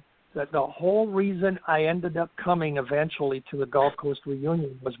there. That the whole reason I ended up coming eventually to the Gulf Coast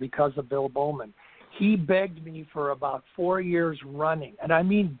reunion was because of Bill Bowman. He begged me for about 4 years running, and I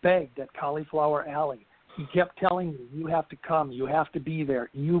mean begged at Cauliflower Alley. He kept telling me, you have to come, you have to be there,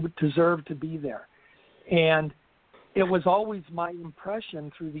 you deserve to be there. And it was always my impression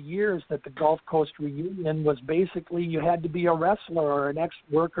through the years that the Gulf Coast reunion was basically you had to be a wrestler or an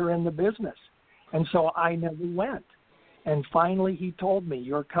ex-worker in the business. And so I never went. And finally he told me,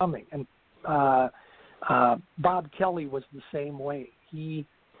 you're coming. And Bob Kelly was the same way. He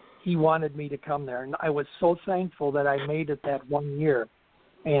wanted me to come there. And I was so thankful that I made it that 1 year.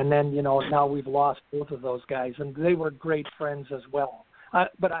 And then, now we've lost both of those guys. And they were great friends as well.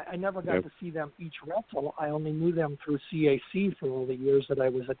 But I never got to see them each wrestle. I only knew them through CAC for all the years that I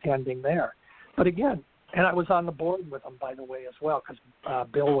was attending there. But again, and I was on the board with them, by the way, as well, because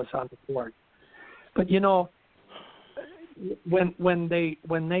Bill was on the board. But when they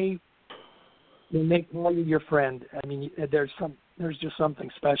call you your friend, I mean, there's just something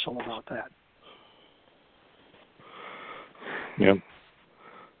special about that. Yeah.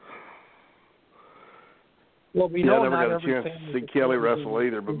 Well, we know I never not got a chance to see Kelly wrestle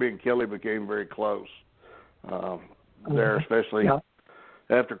either, but me and Kelly became very close there, especially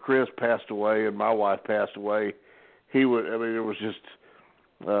after Chris passed away and my wife passed away. It was just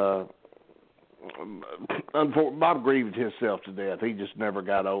Bob grieved himself to death. He just never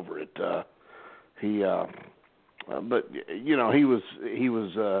got over it. But he was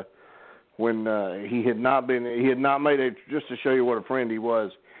when he had not made a, just to show you what a friend he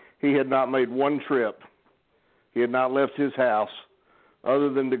was, he had not made one trip. He had not left his house other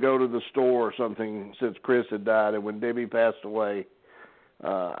than to go to the store or something since Chris had died. And when Debbie passed away,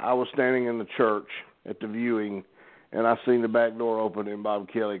 I was standing in the church at the viewing, and I seen the back door open and Bob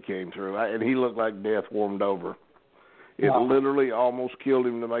Kelly came through. And he looked like death warmed over. It literally almost killed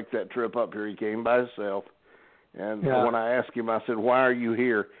him to make that trip up here. He came by himself. And when I asked him, I said, "Why are you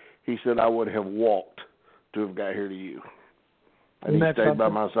here?" He said, "I would have walked to have got here to you." And he stayed by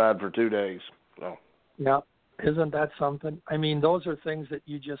my side for 2 days. So. Yeah. Isn't that something? I mean, those are things that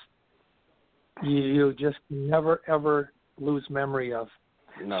you just never, ever lose memory of.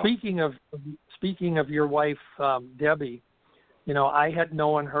 No. Speaking of your wife, Debbie, I had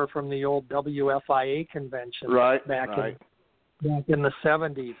known her from the old WFIA convention back in the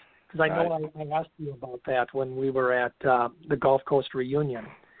 70s. Because I know I asked you about that when we were at the Gulf Coast reunion.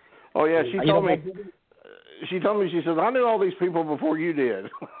 Oh yeah, she told me. She said, "I knew all these people before you did."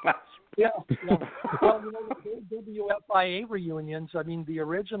 Yeah. Well, the WFIA reunions, I mean, the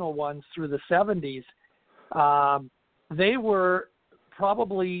original ones through the 70s, they were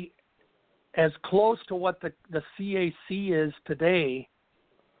probably as close to what the CAC is today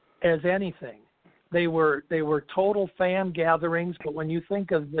as anything. They were total fan gatherings, but when you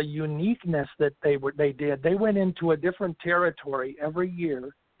think of the uniqueness that they did, they went into a different territory every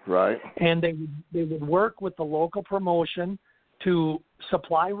year. Right. And they would work with the local promotion to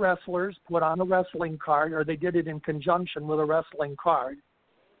supply wrestlers, put on a wrestling card, or they did it in conjunction with a wrestling card.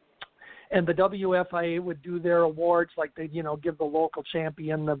 And the WFIA would do their awards, like they'd, give the local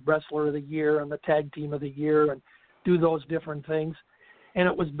champion the wrestler of the year and the tag team of the year and do those different things. And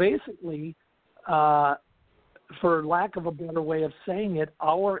it was basically, for lack of a better way of saying it,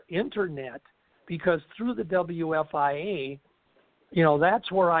 our internet, because through the WFIA,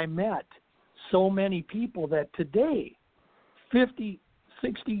 that's where I met so many people that today, 50,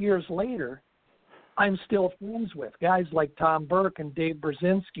 60 years later, I'm still friends with. Guys like Tom Burke and Dave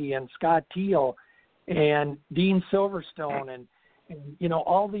Brzezinski and Scott Teal and Dean Silverstone and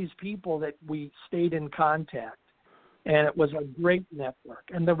all these people that we stayed in contact. And it was a great network.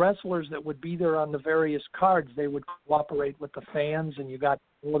 And the wrestlers that would be there on the various cards, they would cooperate with the fans and you got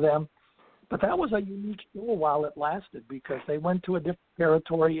to know them. But that was a unique show while it lasted because they went to a different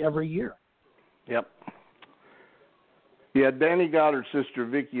territory every year. Yep. Yeah, Danny Goddard's sister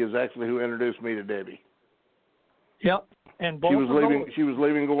Vicky is actually who introduced me to Debbie. Yep, and both she was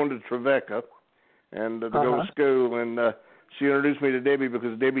leaving going to Trevecca, and to go to school, and she introduced me to Debbie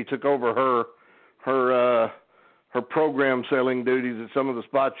because Debbie took over her program selling duties at some of the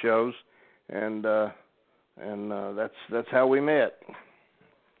spot shows, and that's how we met.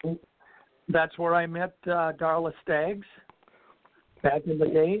 That's where I met Darla Staggs back in the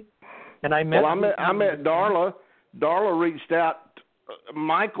day, and I met. Well, I met Darla. Darla reached out.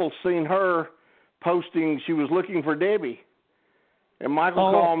 Michael seen her posting. She was looking for Debbie, and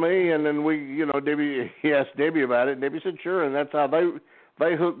Michael called me, and then he asked Debbie about it. And Debbie said sure, and that's how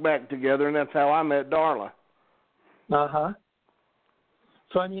they hooked back together, and that's how I met Darla. So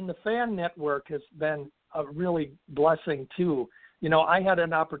I mean, the fan network has been a really blessing too. I had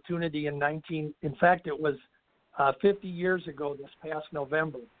an opportunity in fact, it was 50 years ago this past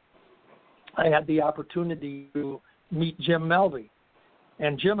November. I had the opportunity to meet Jim Melby.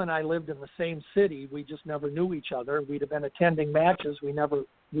 And Jim and I lived in the same city. We just never knew each other. We'd have been attending matches. We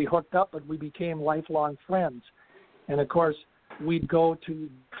hooked up, but we became lifelong friends. And, of course, we'd go to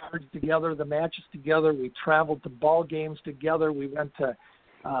cards together, the matches together. We traveled to ball games together. We went to,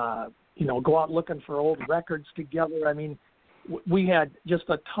 go out looking for old records together. I mean, we had just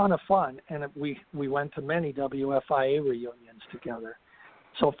a ton of fun, and we went to many WFIA reunions together.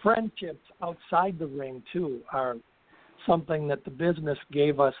 So friendships outside the ring, too, are something that the business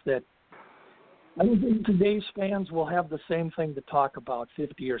gave us that I don't think today's fans will have the same thing to talk about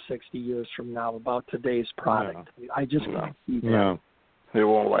 50 or 60 years from now about today's product. I just can't see that. No, it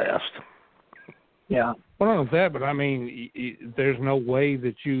won't last. Yeah. Well, not only that, but I mean, there's no way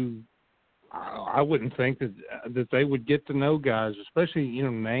that I wouldn't think that they would get to know guys, especially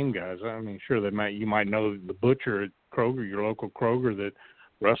name guys. I mean, sure you might know the butcher at Kroger, your local Kroger that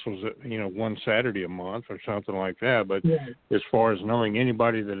wrestles one Saturday a month or something like that. But as far as knowing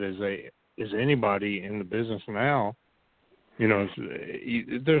anybody that is anybody in the business now,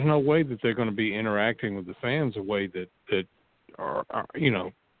 there's no way that they're going to be interacting with the fans the way that are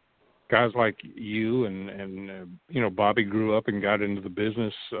guys like you and you know, Bobby grew up and got into the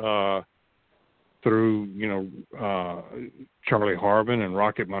business through, you know, Charlie Harbin and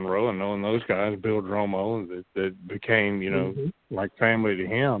Rocket Monroe, and knowing those guys, Bill Dromo, that became, you know, like family to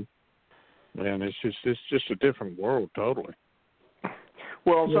him. And it's just a different world totally.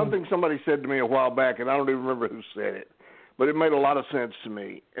 Well, something somebody said to me a while back, and I don't even remember who said it, but it made a lot of sense to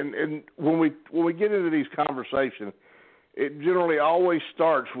me. And when we get into these conversations, it generally always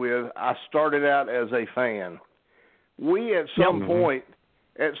starts with, I started out as a fan. We at some point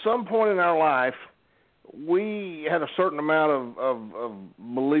in our life, we had a certain amount of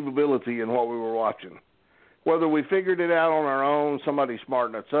believability in what we were watching. Whether we figured it out on our own, somebody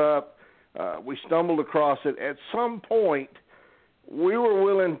smartened us up, we stumbled across it. At some point, we were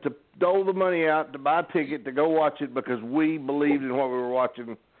willing to dole the money out to buy a ticket to go watch it because we believed in what we were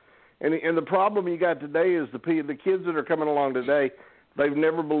watching. And the problem you got today is the kids that are coming along today, they've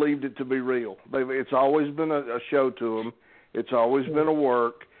never believed it to be real. It's always been a show to them. It's always been a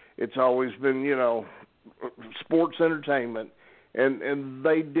work. It's always been, you know, sports entertainment. And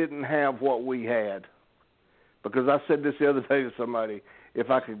they didn't have what we had. Because I said this the other day to somebody, if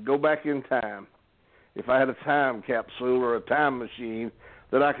I could go back in time, if I had a time capsule or a time machine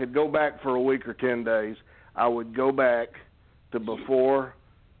that I could go back for a week or 10 days, I would go back to before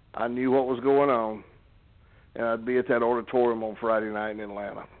I knew what was going on, and I'd be at that auditorium on Friday night in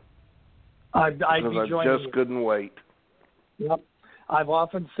Atlanta. I'd be joining I just couldn't wait. Yep. I've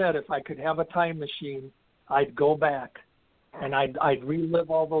often said if I could have a time machine, I'd go back, and I'd relive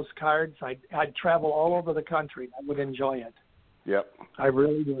all those cards. I'd travel all over the country. I would enjoy it. Yep. I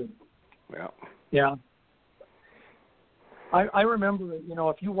really would. Yep. Yeah. I remember, you know,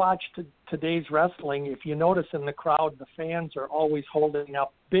 if you watch today's wrestling, if you notice in the crowd, the fans are always holding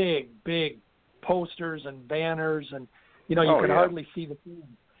up big posters and banners, and, you know, you can hardly see the fans.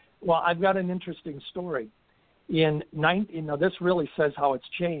 Well, I've got an interesting story. You know, this really says how it's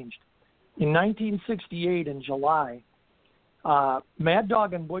changed. In 1968, in July, Mad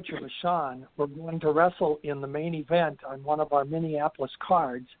Dog and Butcher Vachon were going to wrestle in the main event on one of our Minneapolis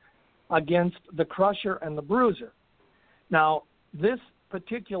cards against the Crusher and the Bruiser. Now, this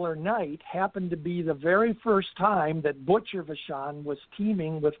particular night happened to be the very first time that Butcher Vachon was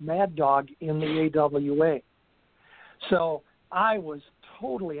teaming with Mad Dog in the AWA. So I was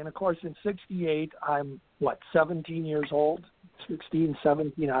totally, and of course in 68, I'm, 17 years old? 16,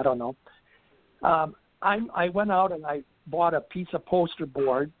 17, I don't know. I went out and I bought a piece of poster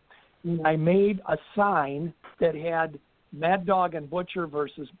board, and I made a sign that had Mad Dog and Butcher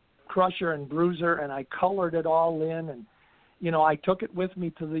versus Crusher and Bruiser, and I colored it all in, and, you know, I took it with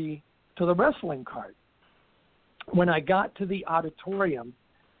me to the wrestling card. When I got to the auditorium,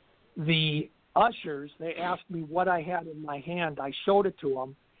 the ushers, they asked me what I had in my hand. I showed it to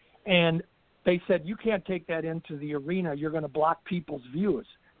them, and they said, "You can't take that into the arena. You're going to block people's views."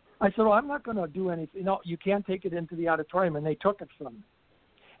 I said, "Well, I'm not going to do anything. No, you can't take it into the auditorium," and they took it from me.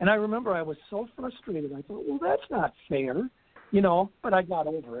 And I remember I was so frustrated. I thought, well, that's not fair, you know, but I got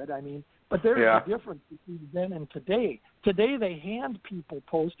over it. I mean, but there's a difference between then and today. Today they hand people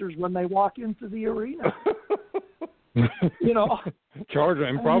posters when they walk into the arena. You know, charge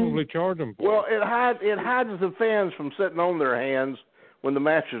them, probably charge them. Well, it hides the fans from sitting on their hands when the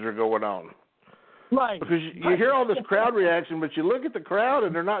matches are going on. Right. Because you hear all this crowd reaction, but you look at the crowd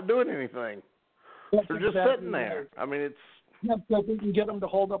and they're not doing anything. That's they're just sitting there. I mean, it's. Yes, I think you get them to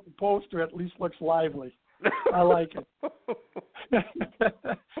hold up a poster, at least looks lively. I like it.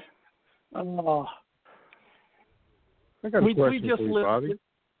 Oh. I got a question for you, Bobby.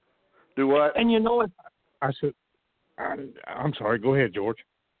 Do what? And you know what? I said, I'm sorry. Go ahead, George.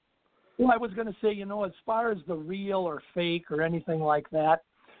 Well, I was going to say, you know, as far as the real or fake or anything like that,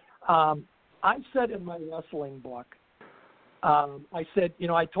 I said in my wrestling book, I said, you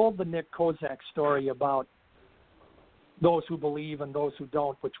know, I told the Nick Kozak story about those who believe and those who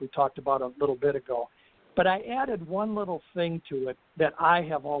don't, which we talked about a little bit ago. But I added one little thing to it that I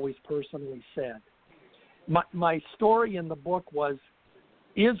have always personally said. My story in the book was,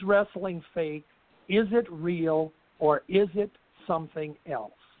 is wrestling fake? Is it real? Or is it something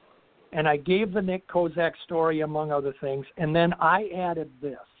else? And I gave the Nick Kozak story, among other things, and then I added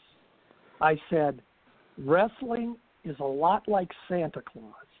this. I said, wrestling is a lot like Santa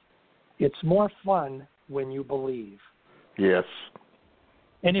Claus. It's more fun when you believe. Yes.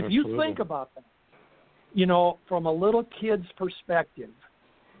 And if you think about that, you know, from a little kid's perspective,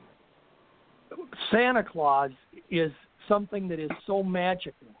 Santa Claus is something that is so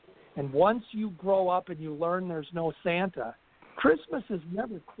magical. And once you grow up and you learn there's no Santa, Christmas is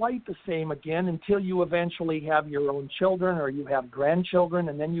never quite the same again until you eventually have your own children or you have grandchildren,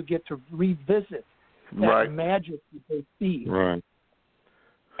 and then you get to revisit that magic that they see. Right.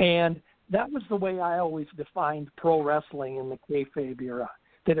 And that was the way I always defined pro wrestling in the kayfabe era,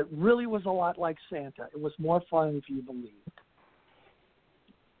 that it really was a lot like Santa. It was more fun if you believed.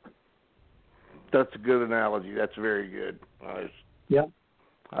 That's a good analogy. That's very good.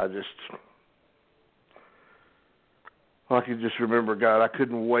 I could just remember, God, I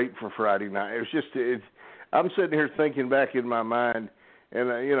couldn't wait for Friday night. It was just, I'm sitting here thinking back in my mind,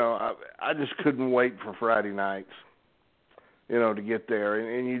 and, I just couldn't wait for Friday nights, to get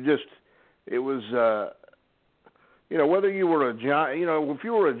there. And you just, it was, whether you were if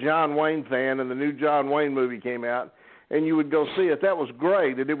you were a John Wayne fan and the new John Wayne movie came out and you would go see it, that was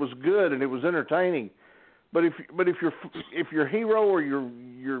great, and it was good, and it was entertaining. But if your hero or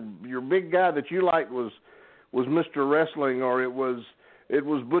your big guy that you liked was Mr. Wrestling, or it was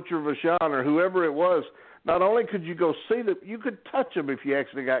Butcher Vachon, or whoever it was, not only could you go see them, you could touch them if you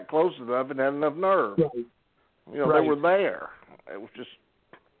actually got close enough and had enough nerve. Right. They were there. It was just.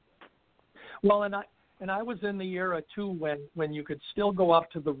 Well, and I was in the era too when you could still go up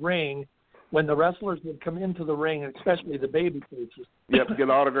to the ring when the wrestlers would come into the ring, especially the baby faces. Yep, get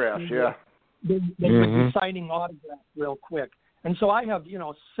autographs. Yeah. They would be signing autographs real quick. And so I have,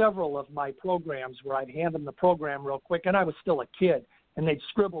 several of my programs where I'd hand them the program real quick, and I was still a kid, and they'd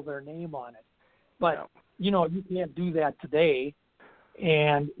scribble their name on it. But, you can't do that today.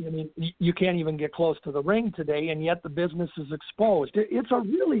 And, you can't even get close to the ring today, and yet the business is exposed. It's a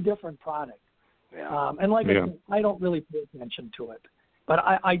really different product. Yeah. And I said, I don't really pay attention to it. But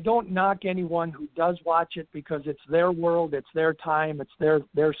I don't knock anyone who does watch it because it's their world, it's their time, it's their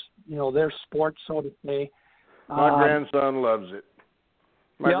sport, so to say. My grandson loves it.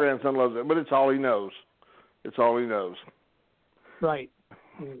 My grandson loves it, but it's all he knows. It's all he knows. Right.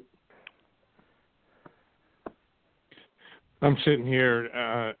 I'm sitting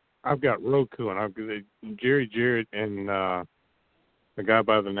here. I've got Roku, and I've got Jerry Jarrett and a guy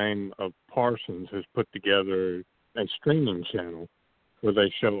by the name of Parsons has put together a streaming channel where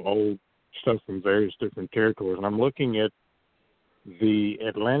they show old stuff from various different territories. And I'm looking at the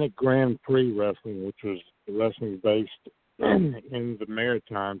Atlantic Grand Prix wrestling, which was wrestling based in the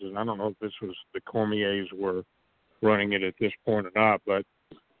Maritimes, and I don't know if this was the Cormiers were running it at this point or not, but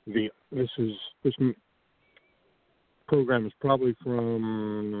this program is probably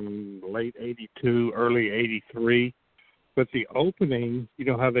from late '82, early '83. But the opening,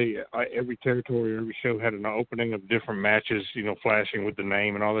 how they every territory, every show had an opening of different matches, flashing with the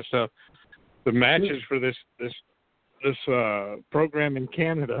name and all this stuff. The matches for this program in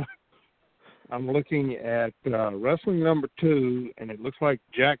Canada, I'm looking at wrestling number 2, and it looks like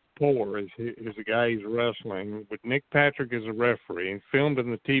Jack Poor is the guy he's wrestling, with Nick Patrick as a referee, and filmed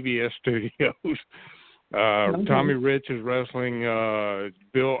in the TBS studios. Tommy Rich is wrestling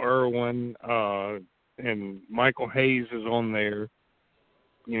Bill Irwin, and Michael Hayes is on there.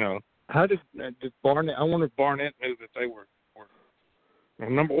 How did Barnett? I wonder if Barnett knew that they were well,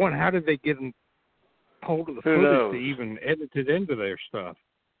 number one. How did they get hold of the footage to even edit it into their stuff?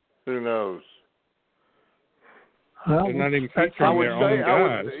 Who knows? They're not even featuring their own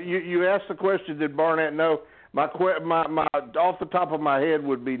guys. You asked the question, did Barnett know? My off the top of my head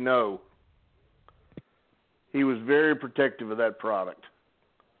would be no. He was very protective of that product.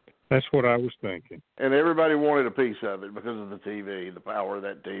 That's what I was thinking. And everybody wanted a piece of it because of the TV, the power of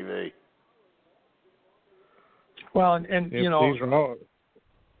that TV. Well, and these are all.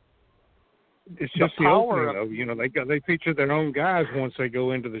 It's just the opening, though. They feature their own guys once they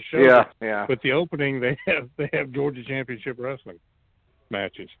go into the show. Yeah. But the opening, they have Georgia Championship Wrestling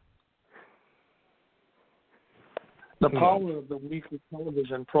matches. The power of the weekly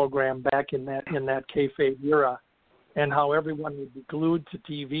television program back in that kayfabe era, and how everyone would be glued to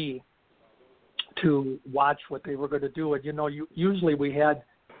TV to watch what they were going to do. And usually we had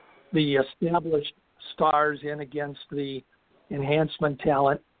the established stars in against the enhancement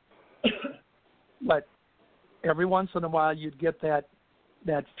talent. But every once in a while you'd get that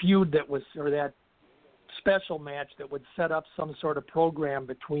feud or that special match that would set up some sort of program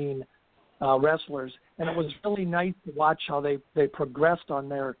between wrestlers. And it was really nice to watch how they progressed on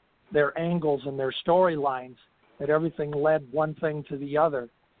their angles and their storylines, that everything led one thing to the other.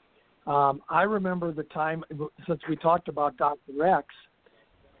 I remember the time, since we talked about Dr. X,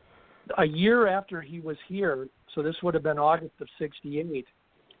 a year after he was here, so this would have been August of '68,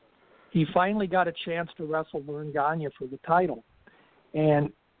 he finally got a chance to wrestle Vern Gagne for the title.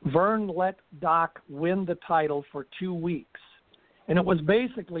 And Vern let Doc win the title for 2 weeks. And it was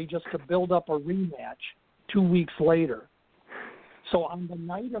basically just to build up a rematch 2 weeks later. So on the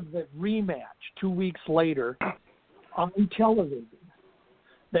night of the rematch, 2 weeks later, on television,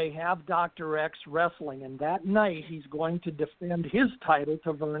 they have Dr. X wrestling, and that night he's going to defend his title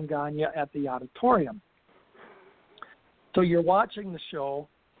to Vern Gagne at the auditorium. So you're watching the show,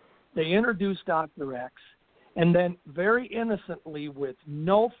 they introduce Dr. X, and then very innocently, with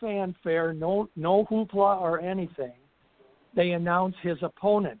no fanfare, no hoopla or anything, they announce his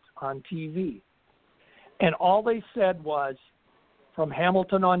opponent on TV. And all they said was, from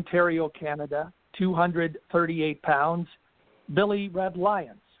Hamilton, Ontario, Canada, 238 pounds, Billy Red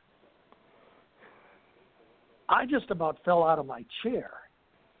Lyons. I just about fell out of my chair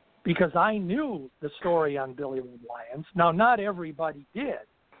because I knew the story on Billy Red Lyons. Now, not everybody did,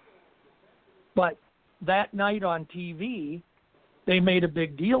 but that night on TV, they made a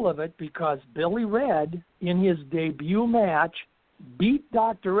big deal of it because Billy Red, in his debut match, beat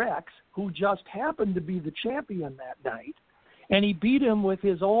Dr. X, who just happened to be the champion that night, and he beat him with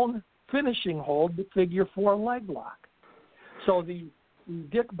his own finishing hold, the figure 4 leg lock. So the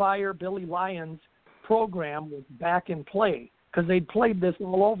Dick Beyer, Billy Lyons program was back in play because they'd played this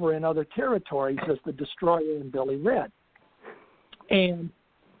all over in other territories as the Destroyer and Billy Red. And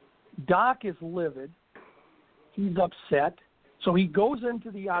Doc is livid. He's upset. So he goes into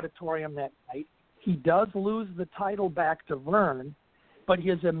the auditorium that night. He does lose the title back to Vern, but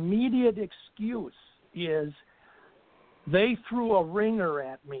his immediate excuse is, they threw a ringer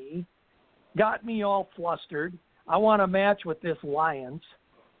at me, got me all flustered. I want a match with this Lyons.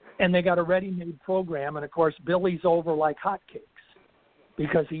 And they got a ready-made program. And, of course, Billy's over like hotcakes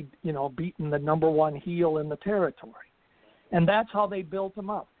because he, beaten the number one heel in the territory. And that's how they built him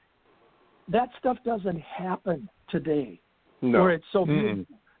up. That stuff doesn't happen today. No. Where it's so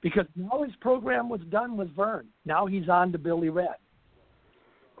beautiful. Because now his program was done with Vern. Now he's on to Billy Red.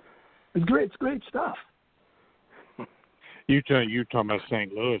 It's great stuff. You talking about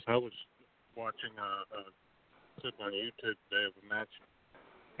St. Louis. I was watching a clip on YouTube today of a match.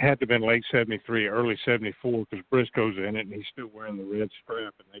 It had to have been late 73, early 74, because Briscoe's in it, and he's still wearing the red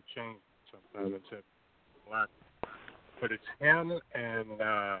strap, and they changed it sometime and said black. But it's him and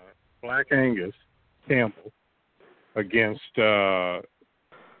Black Angus Campbell against Dr.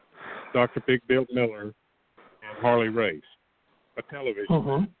 Big Bill Miller and Harley Race, a television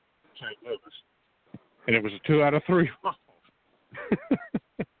in St. Louis. And it was a 2 out of 3 fall.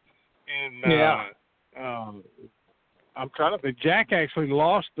 And I'm trying to think. Jack actually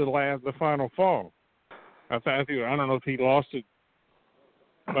lost the final fall. I don't know if he lost it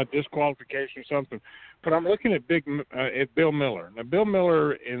by disqualification or something. But I'm looking at Bill Miller. Now, Bill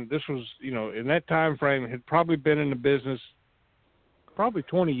Miller, and this was, in that time frame, had probably been in the business probably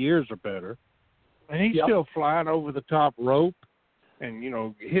 20 years or better. And he's still flying over the top rope and,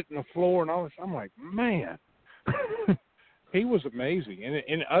 hitting the floor and all this. I'm like, man. He was amazing,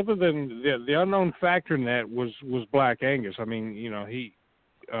 and other than the unknown factor in that was Black Angus. I mean,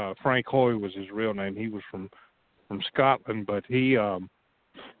 Frank Hoy was his real name. He was from Scotland, but he,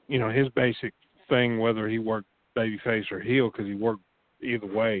 his basic thing, whether he worked babyface or heel, because he worked either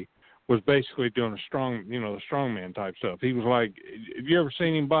way, was basically doing the strongman type stuff. He was like, have you ever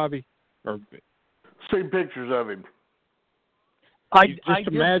seen him, Bobby? Or seen pictures of him.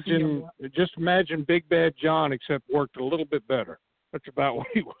 Just imagine Big Bad John, except worked a little bit better. That's about what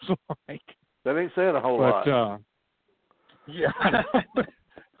he was like. That ain't saying a whole lot.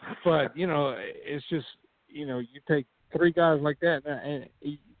 But it's just you take 3 guys like that, and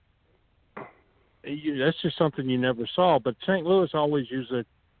that's just something you never saw. But St. Louis always used it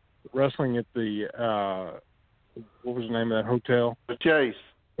wrestling at the what was the name of that hotel? The Chase.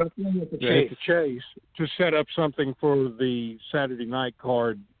 The Chase, to set up something for the Saturday night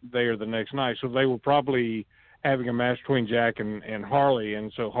card there the next night. So they were probably having a match between Jack and Harley,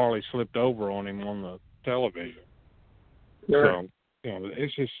 and so Harley slipped over on him on the television. Sure. So,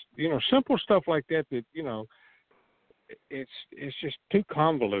 it's just, simple stuff like that, it's just too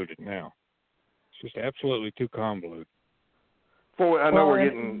convoluted now. It's just absolutely too convoluted.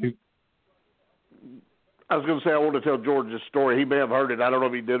 I was going to say, I want to tell George this story. He may have heard it. I don't know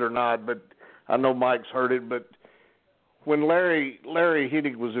if he did or not, but I know Mike's heard it. But when Larry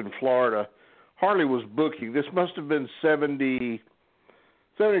Hennig was in Florida, Harley was booking. This must have been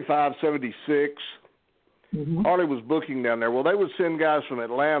 75, 76. Mm-hmm. Harley was booking down there. Well, they would send guys from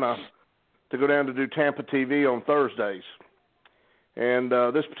Atlanta to go down to do Tampa TV on Thursdays. And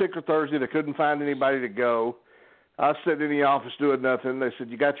this particular Thursday, they couldn't find anybody to go. I was sitting in the office doing nothing. They said,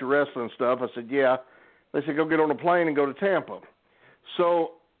 you got your wrestling stuff? I said, yeah. They said, go get on a plane and go to Tampa.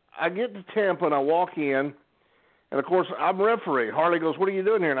 So I get to Tampa, and I walk in, and, of course, I'm referee. Harley goes, what are you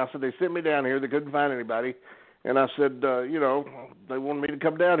doing here? And I said, they sent me down here. They couldn't find anybody. And I said, they wanted me to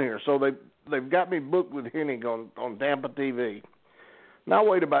come down here. So they've got me booked with Hennig on Tampa TV. Now I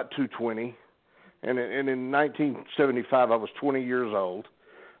weighed about 220, and in 1975 I was 20 years old.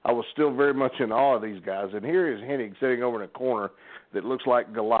 I was still very much in awe of these guys. And here is Hennig sitting over in a corner that looks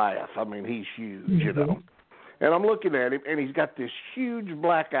like Goliath. I mean, he's huge, you know. And I'm looking at him, and he's got this huge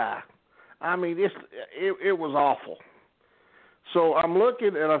black eye. I mean, it was awful. So I'm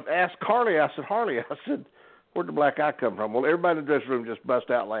looking, and I've asked Harley, I said, where'd the black eye come from? Well, everybody in the dressing room just bust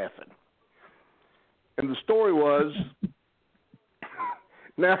out laughing. And the story was,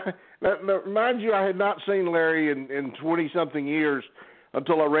 now, mind you, I had not seen Larry in 20-something years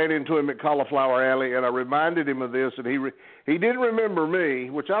until I ran into him at Cauliflower Alley, and I reminded him of this, and he didn't remember me,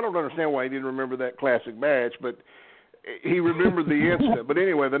 which I don't understand why he didn't remember that classic match, but he remembered the incident. But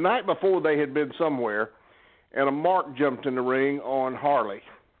anyway, the night before they had been somewhere, and a mark jumped in the ring on Harley.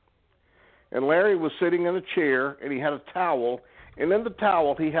 And Larry was sitting in a chair, and he had a towel, and in the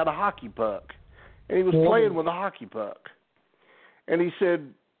towel he had a hockey puck. And he was playing with a hockey puck. And he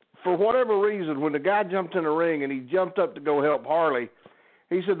said, for whatever reason, when the guy jumped in the ring and he jumped up to go help Harley,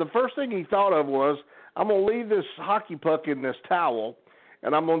 he said the first thing he thought of was, I'm going to leave this hockey puck in this towel,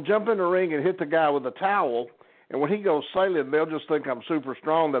 and I'm going to jump in the ring and hit the guy with a towel, and when he goes sailing, they'll just think I'm super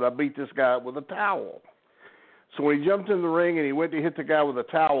strong that I beat this guy up with a towel. So when he jumped in the ring and he went to hit the guy with a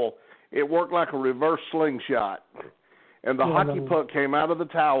towel, it worked like a reverse slingshot. And the hockey puck came out of the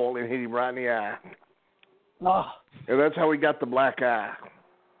towel and hit him right in the eye. Oh. And that's how he got the black eye.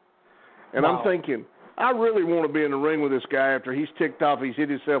 And I'm thinking, I really want to be in the ring with this guy after he's ticked off. He's hit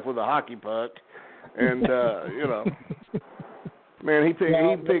himself with a hockey puck. And, man, he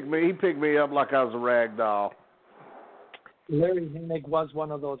picked me up like I was a rag doll. Larry Hennig was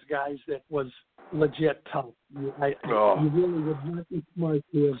one of those guys that was legit tough. You really would not be smart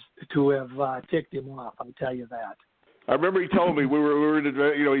to have ticked him off. I'll tell you that. I remember he told me we were in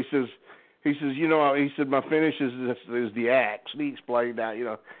the, he said my finish is the axe. And he explained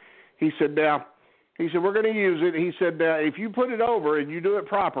that, He said we're going to use it. He said if you put it over and you do it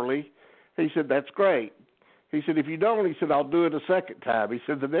properly, he said that's great. He said if you don't, he said I'll do it a second time. He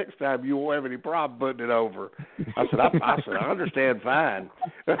said the next time you won't have any problem putting it over. I said I understand fine.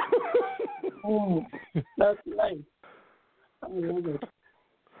 Oh, that's right. I love it.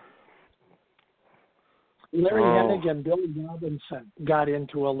 Larry Hennig and Billy Robinson got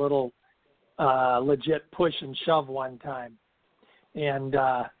into a little legit push and shove one time. And,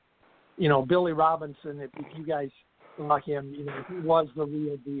 Billy Robinson, if you guys saw him, he was the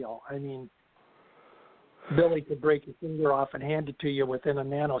real deal. I mean, Billy could break your finger off and hand it to you within a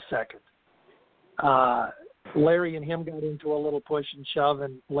nanosecond. Larry and him got into a little push and shove,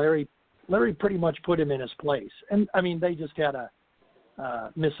 and Larry pretty much put him in his place. And, I mean, they just had a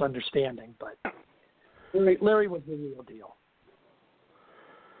misunderstanding, but Larry was the real deal.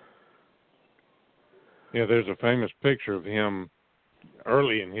 Yeah, there's a famous picture of him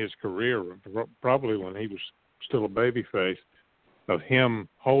early in his career, probably when he was still a babyface, of him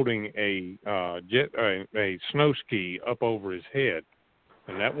holding a snow ski up over his head,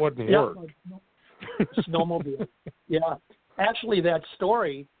 and that wasn't work. Snowmobile. Yeah, actually, that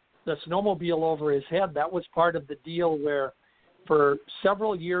story, the snowmobile over his head, that was part of the deal where, for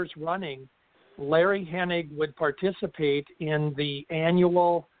several years running, Larry Hennig would participate in the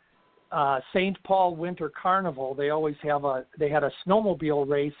annual St. Paul Winter Carnival. They had a snowmobile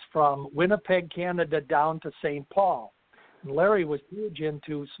race from Winnipeg, Canada, down to St. Paul. And Larry was huge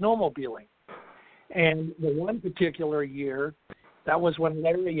into snowmobiling. And the one particular year, that was when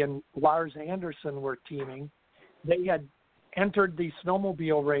Larry and Lars Anderson were teaming. They had entered the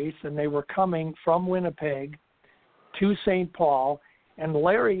snowmobile race, and they were coming from Winnipeg to St. Paul. And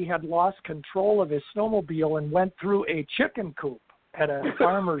Larry had lost control of his snowmobile and went through a chicken coop at a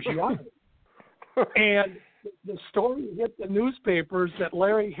farmer's yard. And the story hit the newspapers that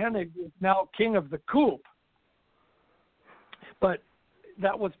Larry Hennig was now king of the coop. But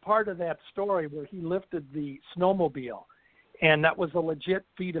that was part of that story where he lifted the snowmobile. And that was a legit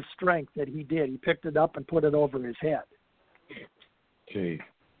feat of strength that he did. He picked it up and put it over his head. Gee.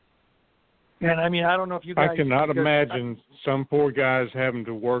 And, I mean, I don't know if you guys... I cannot imagine some poor guys having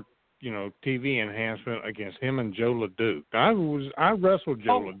to work, TV enhancement against him and Joe LeDuc. I wrestled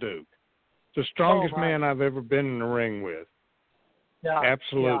Joe LeDuc. The strongest man I've ever been in the ring with. Yeah.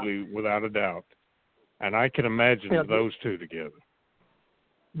 Absolutely, without a doubt. And I can imagine those two together.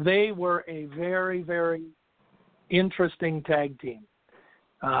 They were a very, very interesting tag team.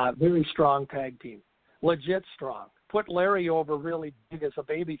 Very strong tag team. Legit strong. Put Larry over really big as a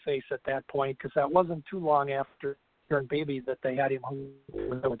babyface at that point, because that wasn't too long after turned baby that they had him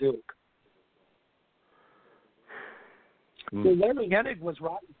with LeDuc. Well, Larry Hennig was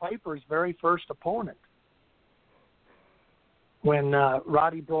Roddy Piper's very first opponent when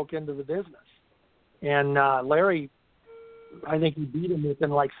Roddy broke into the business. And Larry, I think he beat him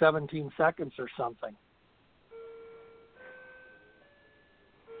within like 17 seconds or something.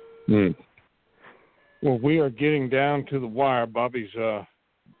 Well, we are getting down to the wire. Bobby's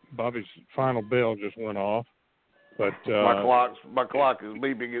final bell just went off. But my clock is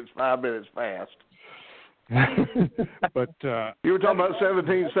beeping. It's 5 minutes past. But you were talking about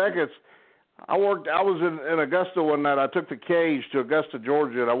 17 seconds. I was in Augusta one night. I took the cage to Augusta,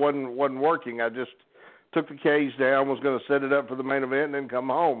 Georgia, and I wasn't working. I just took the cage down, was going to set it up for the main event, and then come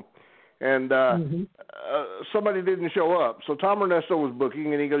home. And somebody didn't show up. So Tom Ernesto was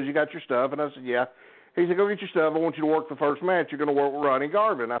booking, and he goes, "You got your stuff?" And I said, "Yeah." He said, "Go get your stuff. I want you to work the first match. You're going to work with Ronnie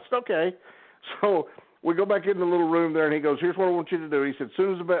Garvin." I said, "Okay." So we go back in the little room there, and he goes, "Here's what I want you to do." He said, "As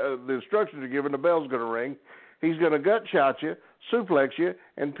soon as the instructions are given, the bell's going to ring. He's going to gut shot you, suplex you,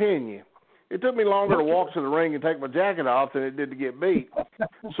 and pin you." It took me longer to walk to the ring and take my jacket off than it did to get beat.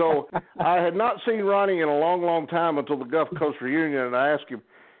 So I had not seen Ronnie in a long, long time until the Gulf Coast reunion, and I asked him,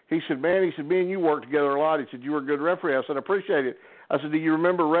 he said, "Man," he said, "me and you worked together a lot." He said, "You were a good referee." I said, "I appreciate it." I said, "Do you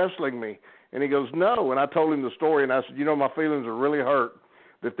remember wrestling me?" And he goes, "No." And I told him the story, and I said, "My feelings are really hurt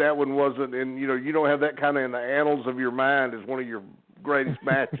that one wasn't, and, you don't have that kind of in the annals of your mind as one of your greatest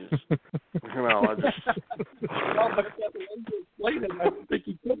matches." I just... No, but if you explain it, I don't think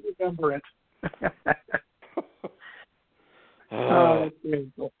he could remember it.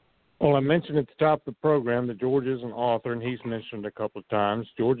 Well, I mentioned at the top of the program that George is an author, and he's mentioned a couple of times.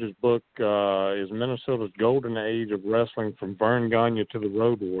 George's book is Minnesota's Golden Age of Wrestling from Vern Gagne to the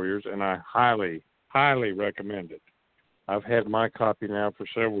Road Warriors, and I highly, highly recommend it. I've had my copy now for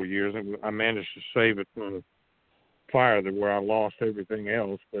several years, and I managed to save it from fire where I lost everything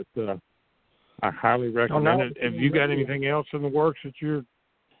else, but I highly recommend it. Have you got anything else in the works that you've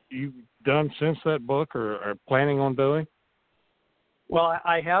done since that book or are planning on doing? Well,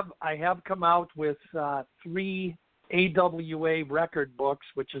 I have come out with 3 AWA record books,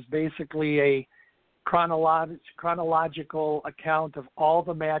 which is basically a chronological account of all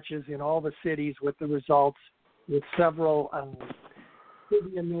the matches in all the cities with the results, with several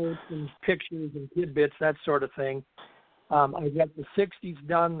trivia notes and pictures and tidbits, that sort of thing. I got the 60s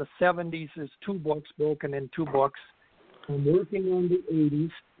done. The 70s is 2 books, broken in 2 books. I'm working on the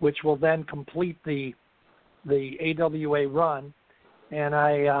 80s, which will then complete the AWA run. And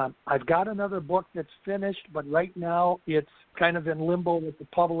I've got another book that's finished, but right now it's kind of in limbo with the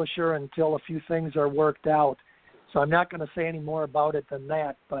publisher until a few things are worked out. So I'm not going to say any more about it than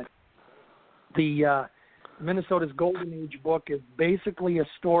that. But the Minnesota's Golden Age book is basically a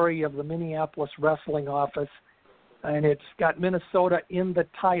story of the Minneapolis Wrestling Office, and it's got Minnesota in the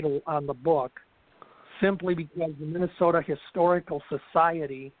title on the book simply because the Minnesota Historical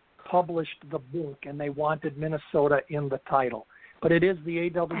Society published the book, and they wanted Minnesota in the title. But it is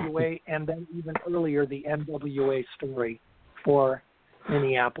the AWA and then even earlier the NWA story for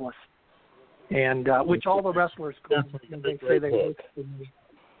Minneapolis, and which all the wrestlers call when they say they work for me.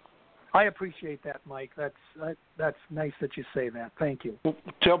 I appreciate that, Mike. That's nice that you say that. Thank you.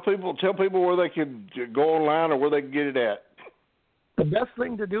 Tell people where they can go online or where they can get it at. The best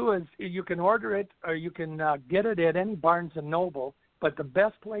thing to do is you can order it or you can get it at any Barnes & Noble, but the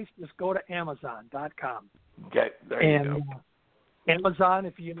best place is go to Amazon.com. Okay, there you go. Amazon,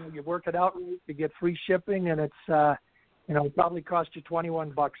 if you work it out right, you get free shipping, and it's it probably cost you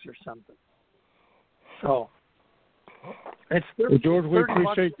 $21 or something. So it's 30, well, George, we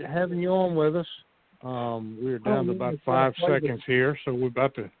appreciate bucks. Having you on with us. We're down to about 5 seconds here, so we're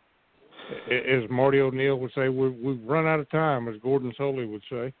about to, as Marty O'Neill would say, we've run out of time, as Gordon Soley would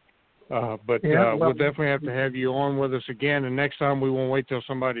say. But we'll definitely have to have you on with us again, and next time we won't wait till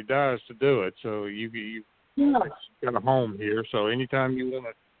somebody dies to do it. So you got a home here. So anytime you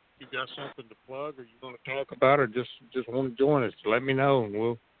got something to plug or you want to talk about or just want to join us, let me know,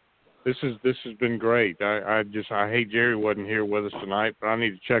 and this has been great. I hate Jerry wasn't here with us tonight, but I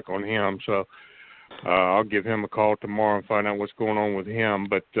need to check on him. So I'll give him a call tomorrow and find out what's going on with him.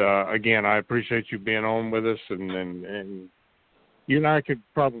 But again, I appreciate you being on with us, and you and I could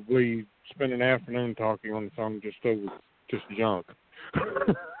probably spend an afternoon talking on the phone just junk.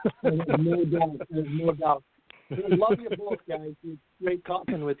 No doubt. I love you both, guys. It's great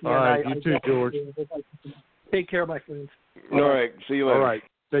talking with you. All right, you too, George. Take care, my friends. All right, see you later. All right,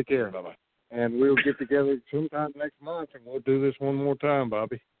 take care. Bye-bye. And we'll get together sometime next month, and we'll do this one more time,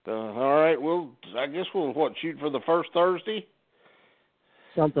 Bobby. All right, I guess we'll shoot for the first Thursday?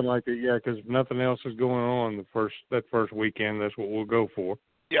 Something like that, yeah, because if nothing else is going on that first weekend, that's what we'll go for.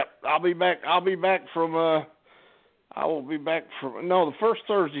 Yep, I'll be back from I will be back the first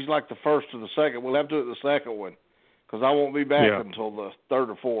Thursday's like the first or the second. We'll have to do it the second one because I won't be back until the third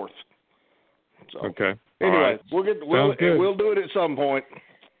or fourth. So, okay. Anyway, All right. we'll do it at some point.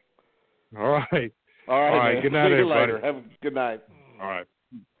 All right. All right. Good night, See you everybody. later. Have a good night. All right.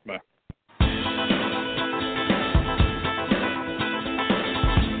 Bye.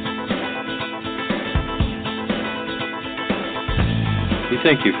 We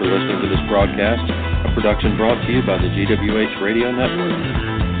thank you for listening to this broadcast, a production brought to you by the GWH Radio Network.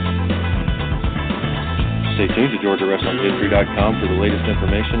 Stay tuned to GeorgiaWrestlingHistory.com for the latest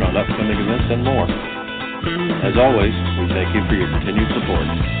information on upcoming events and more. As always, we thank you for your continued support.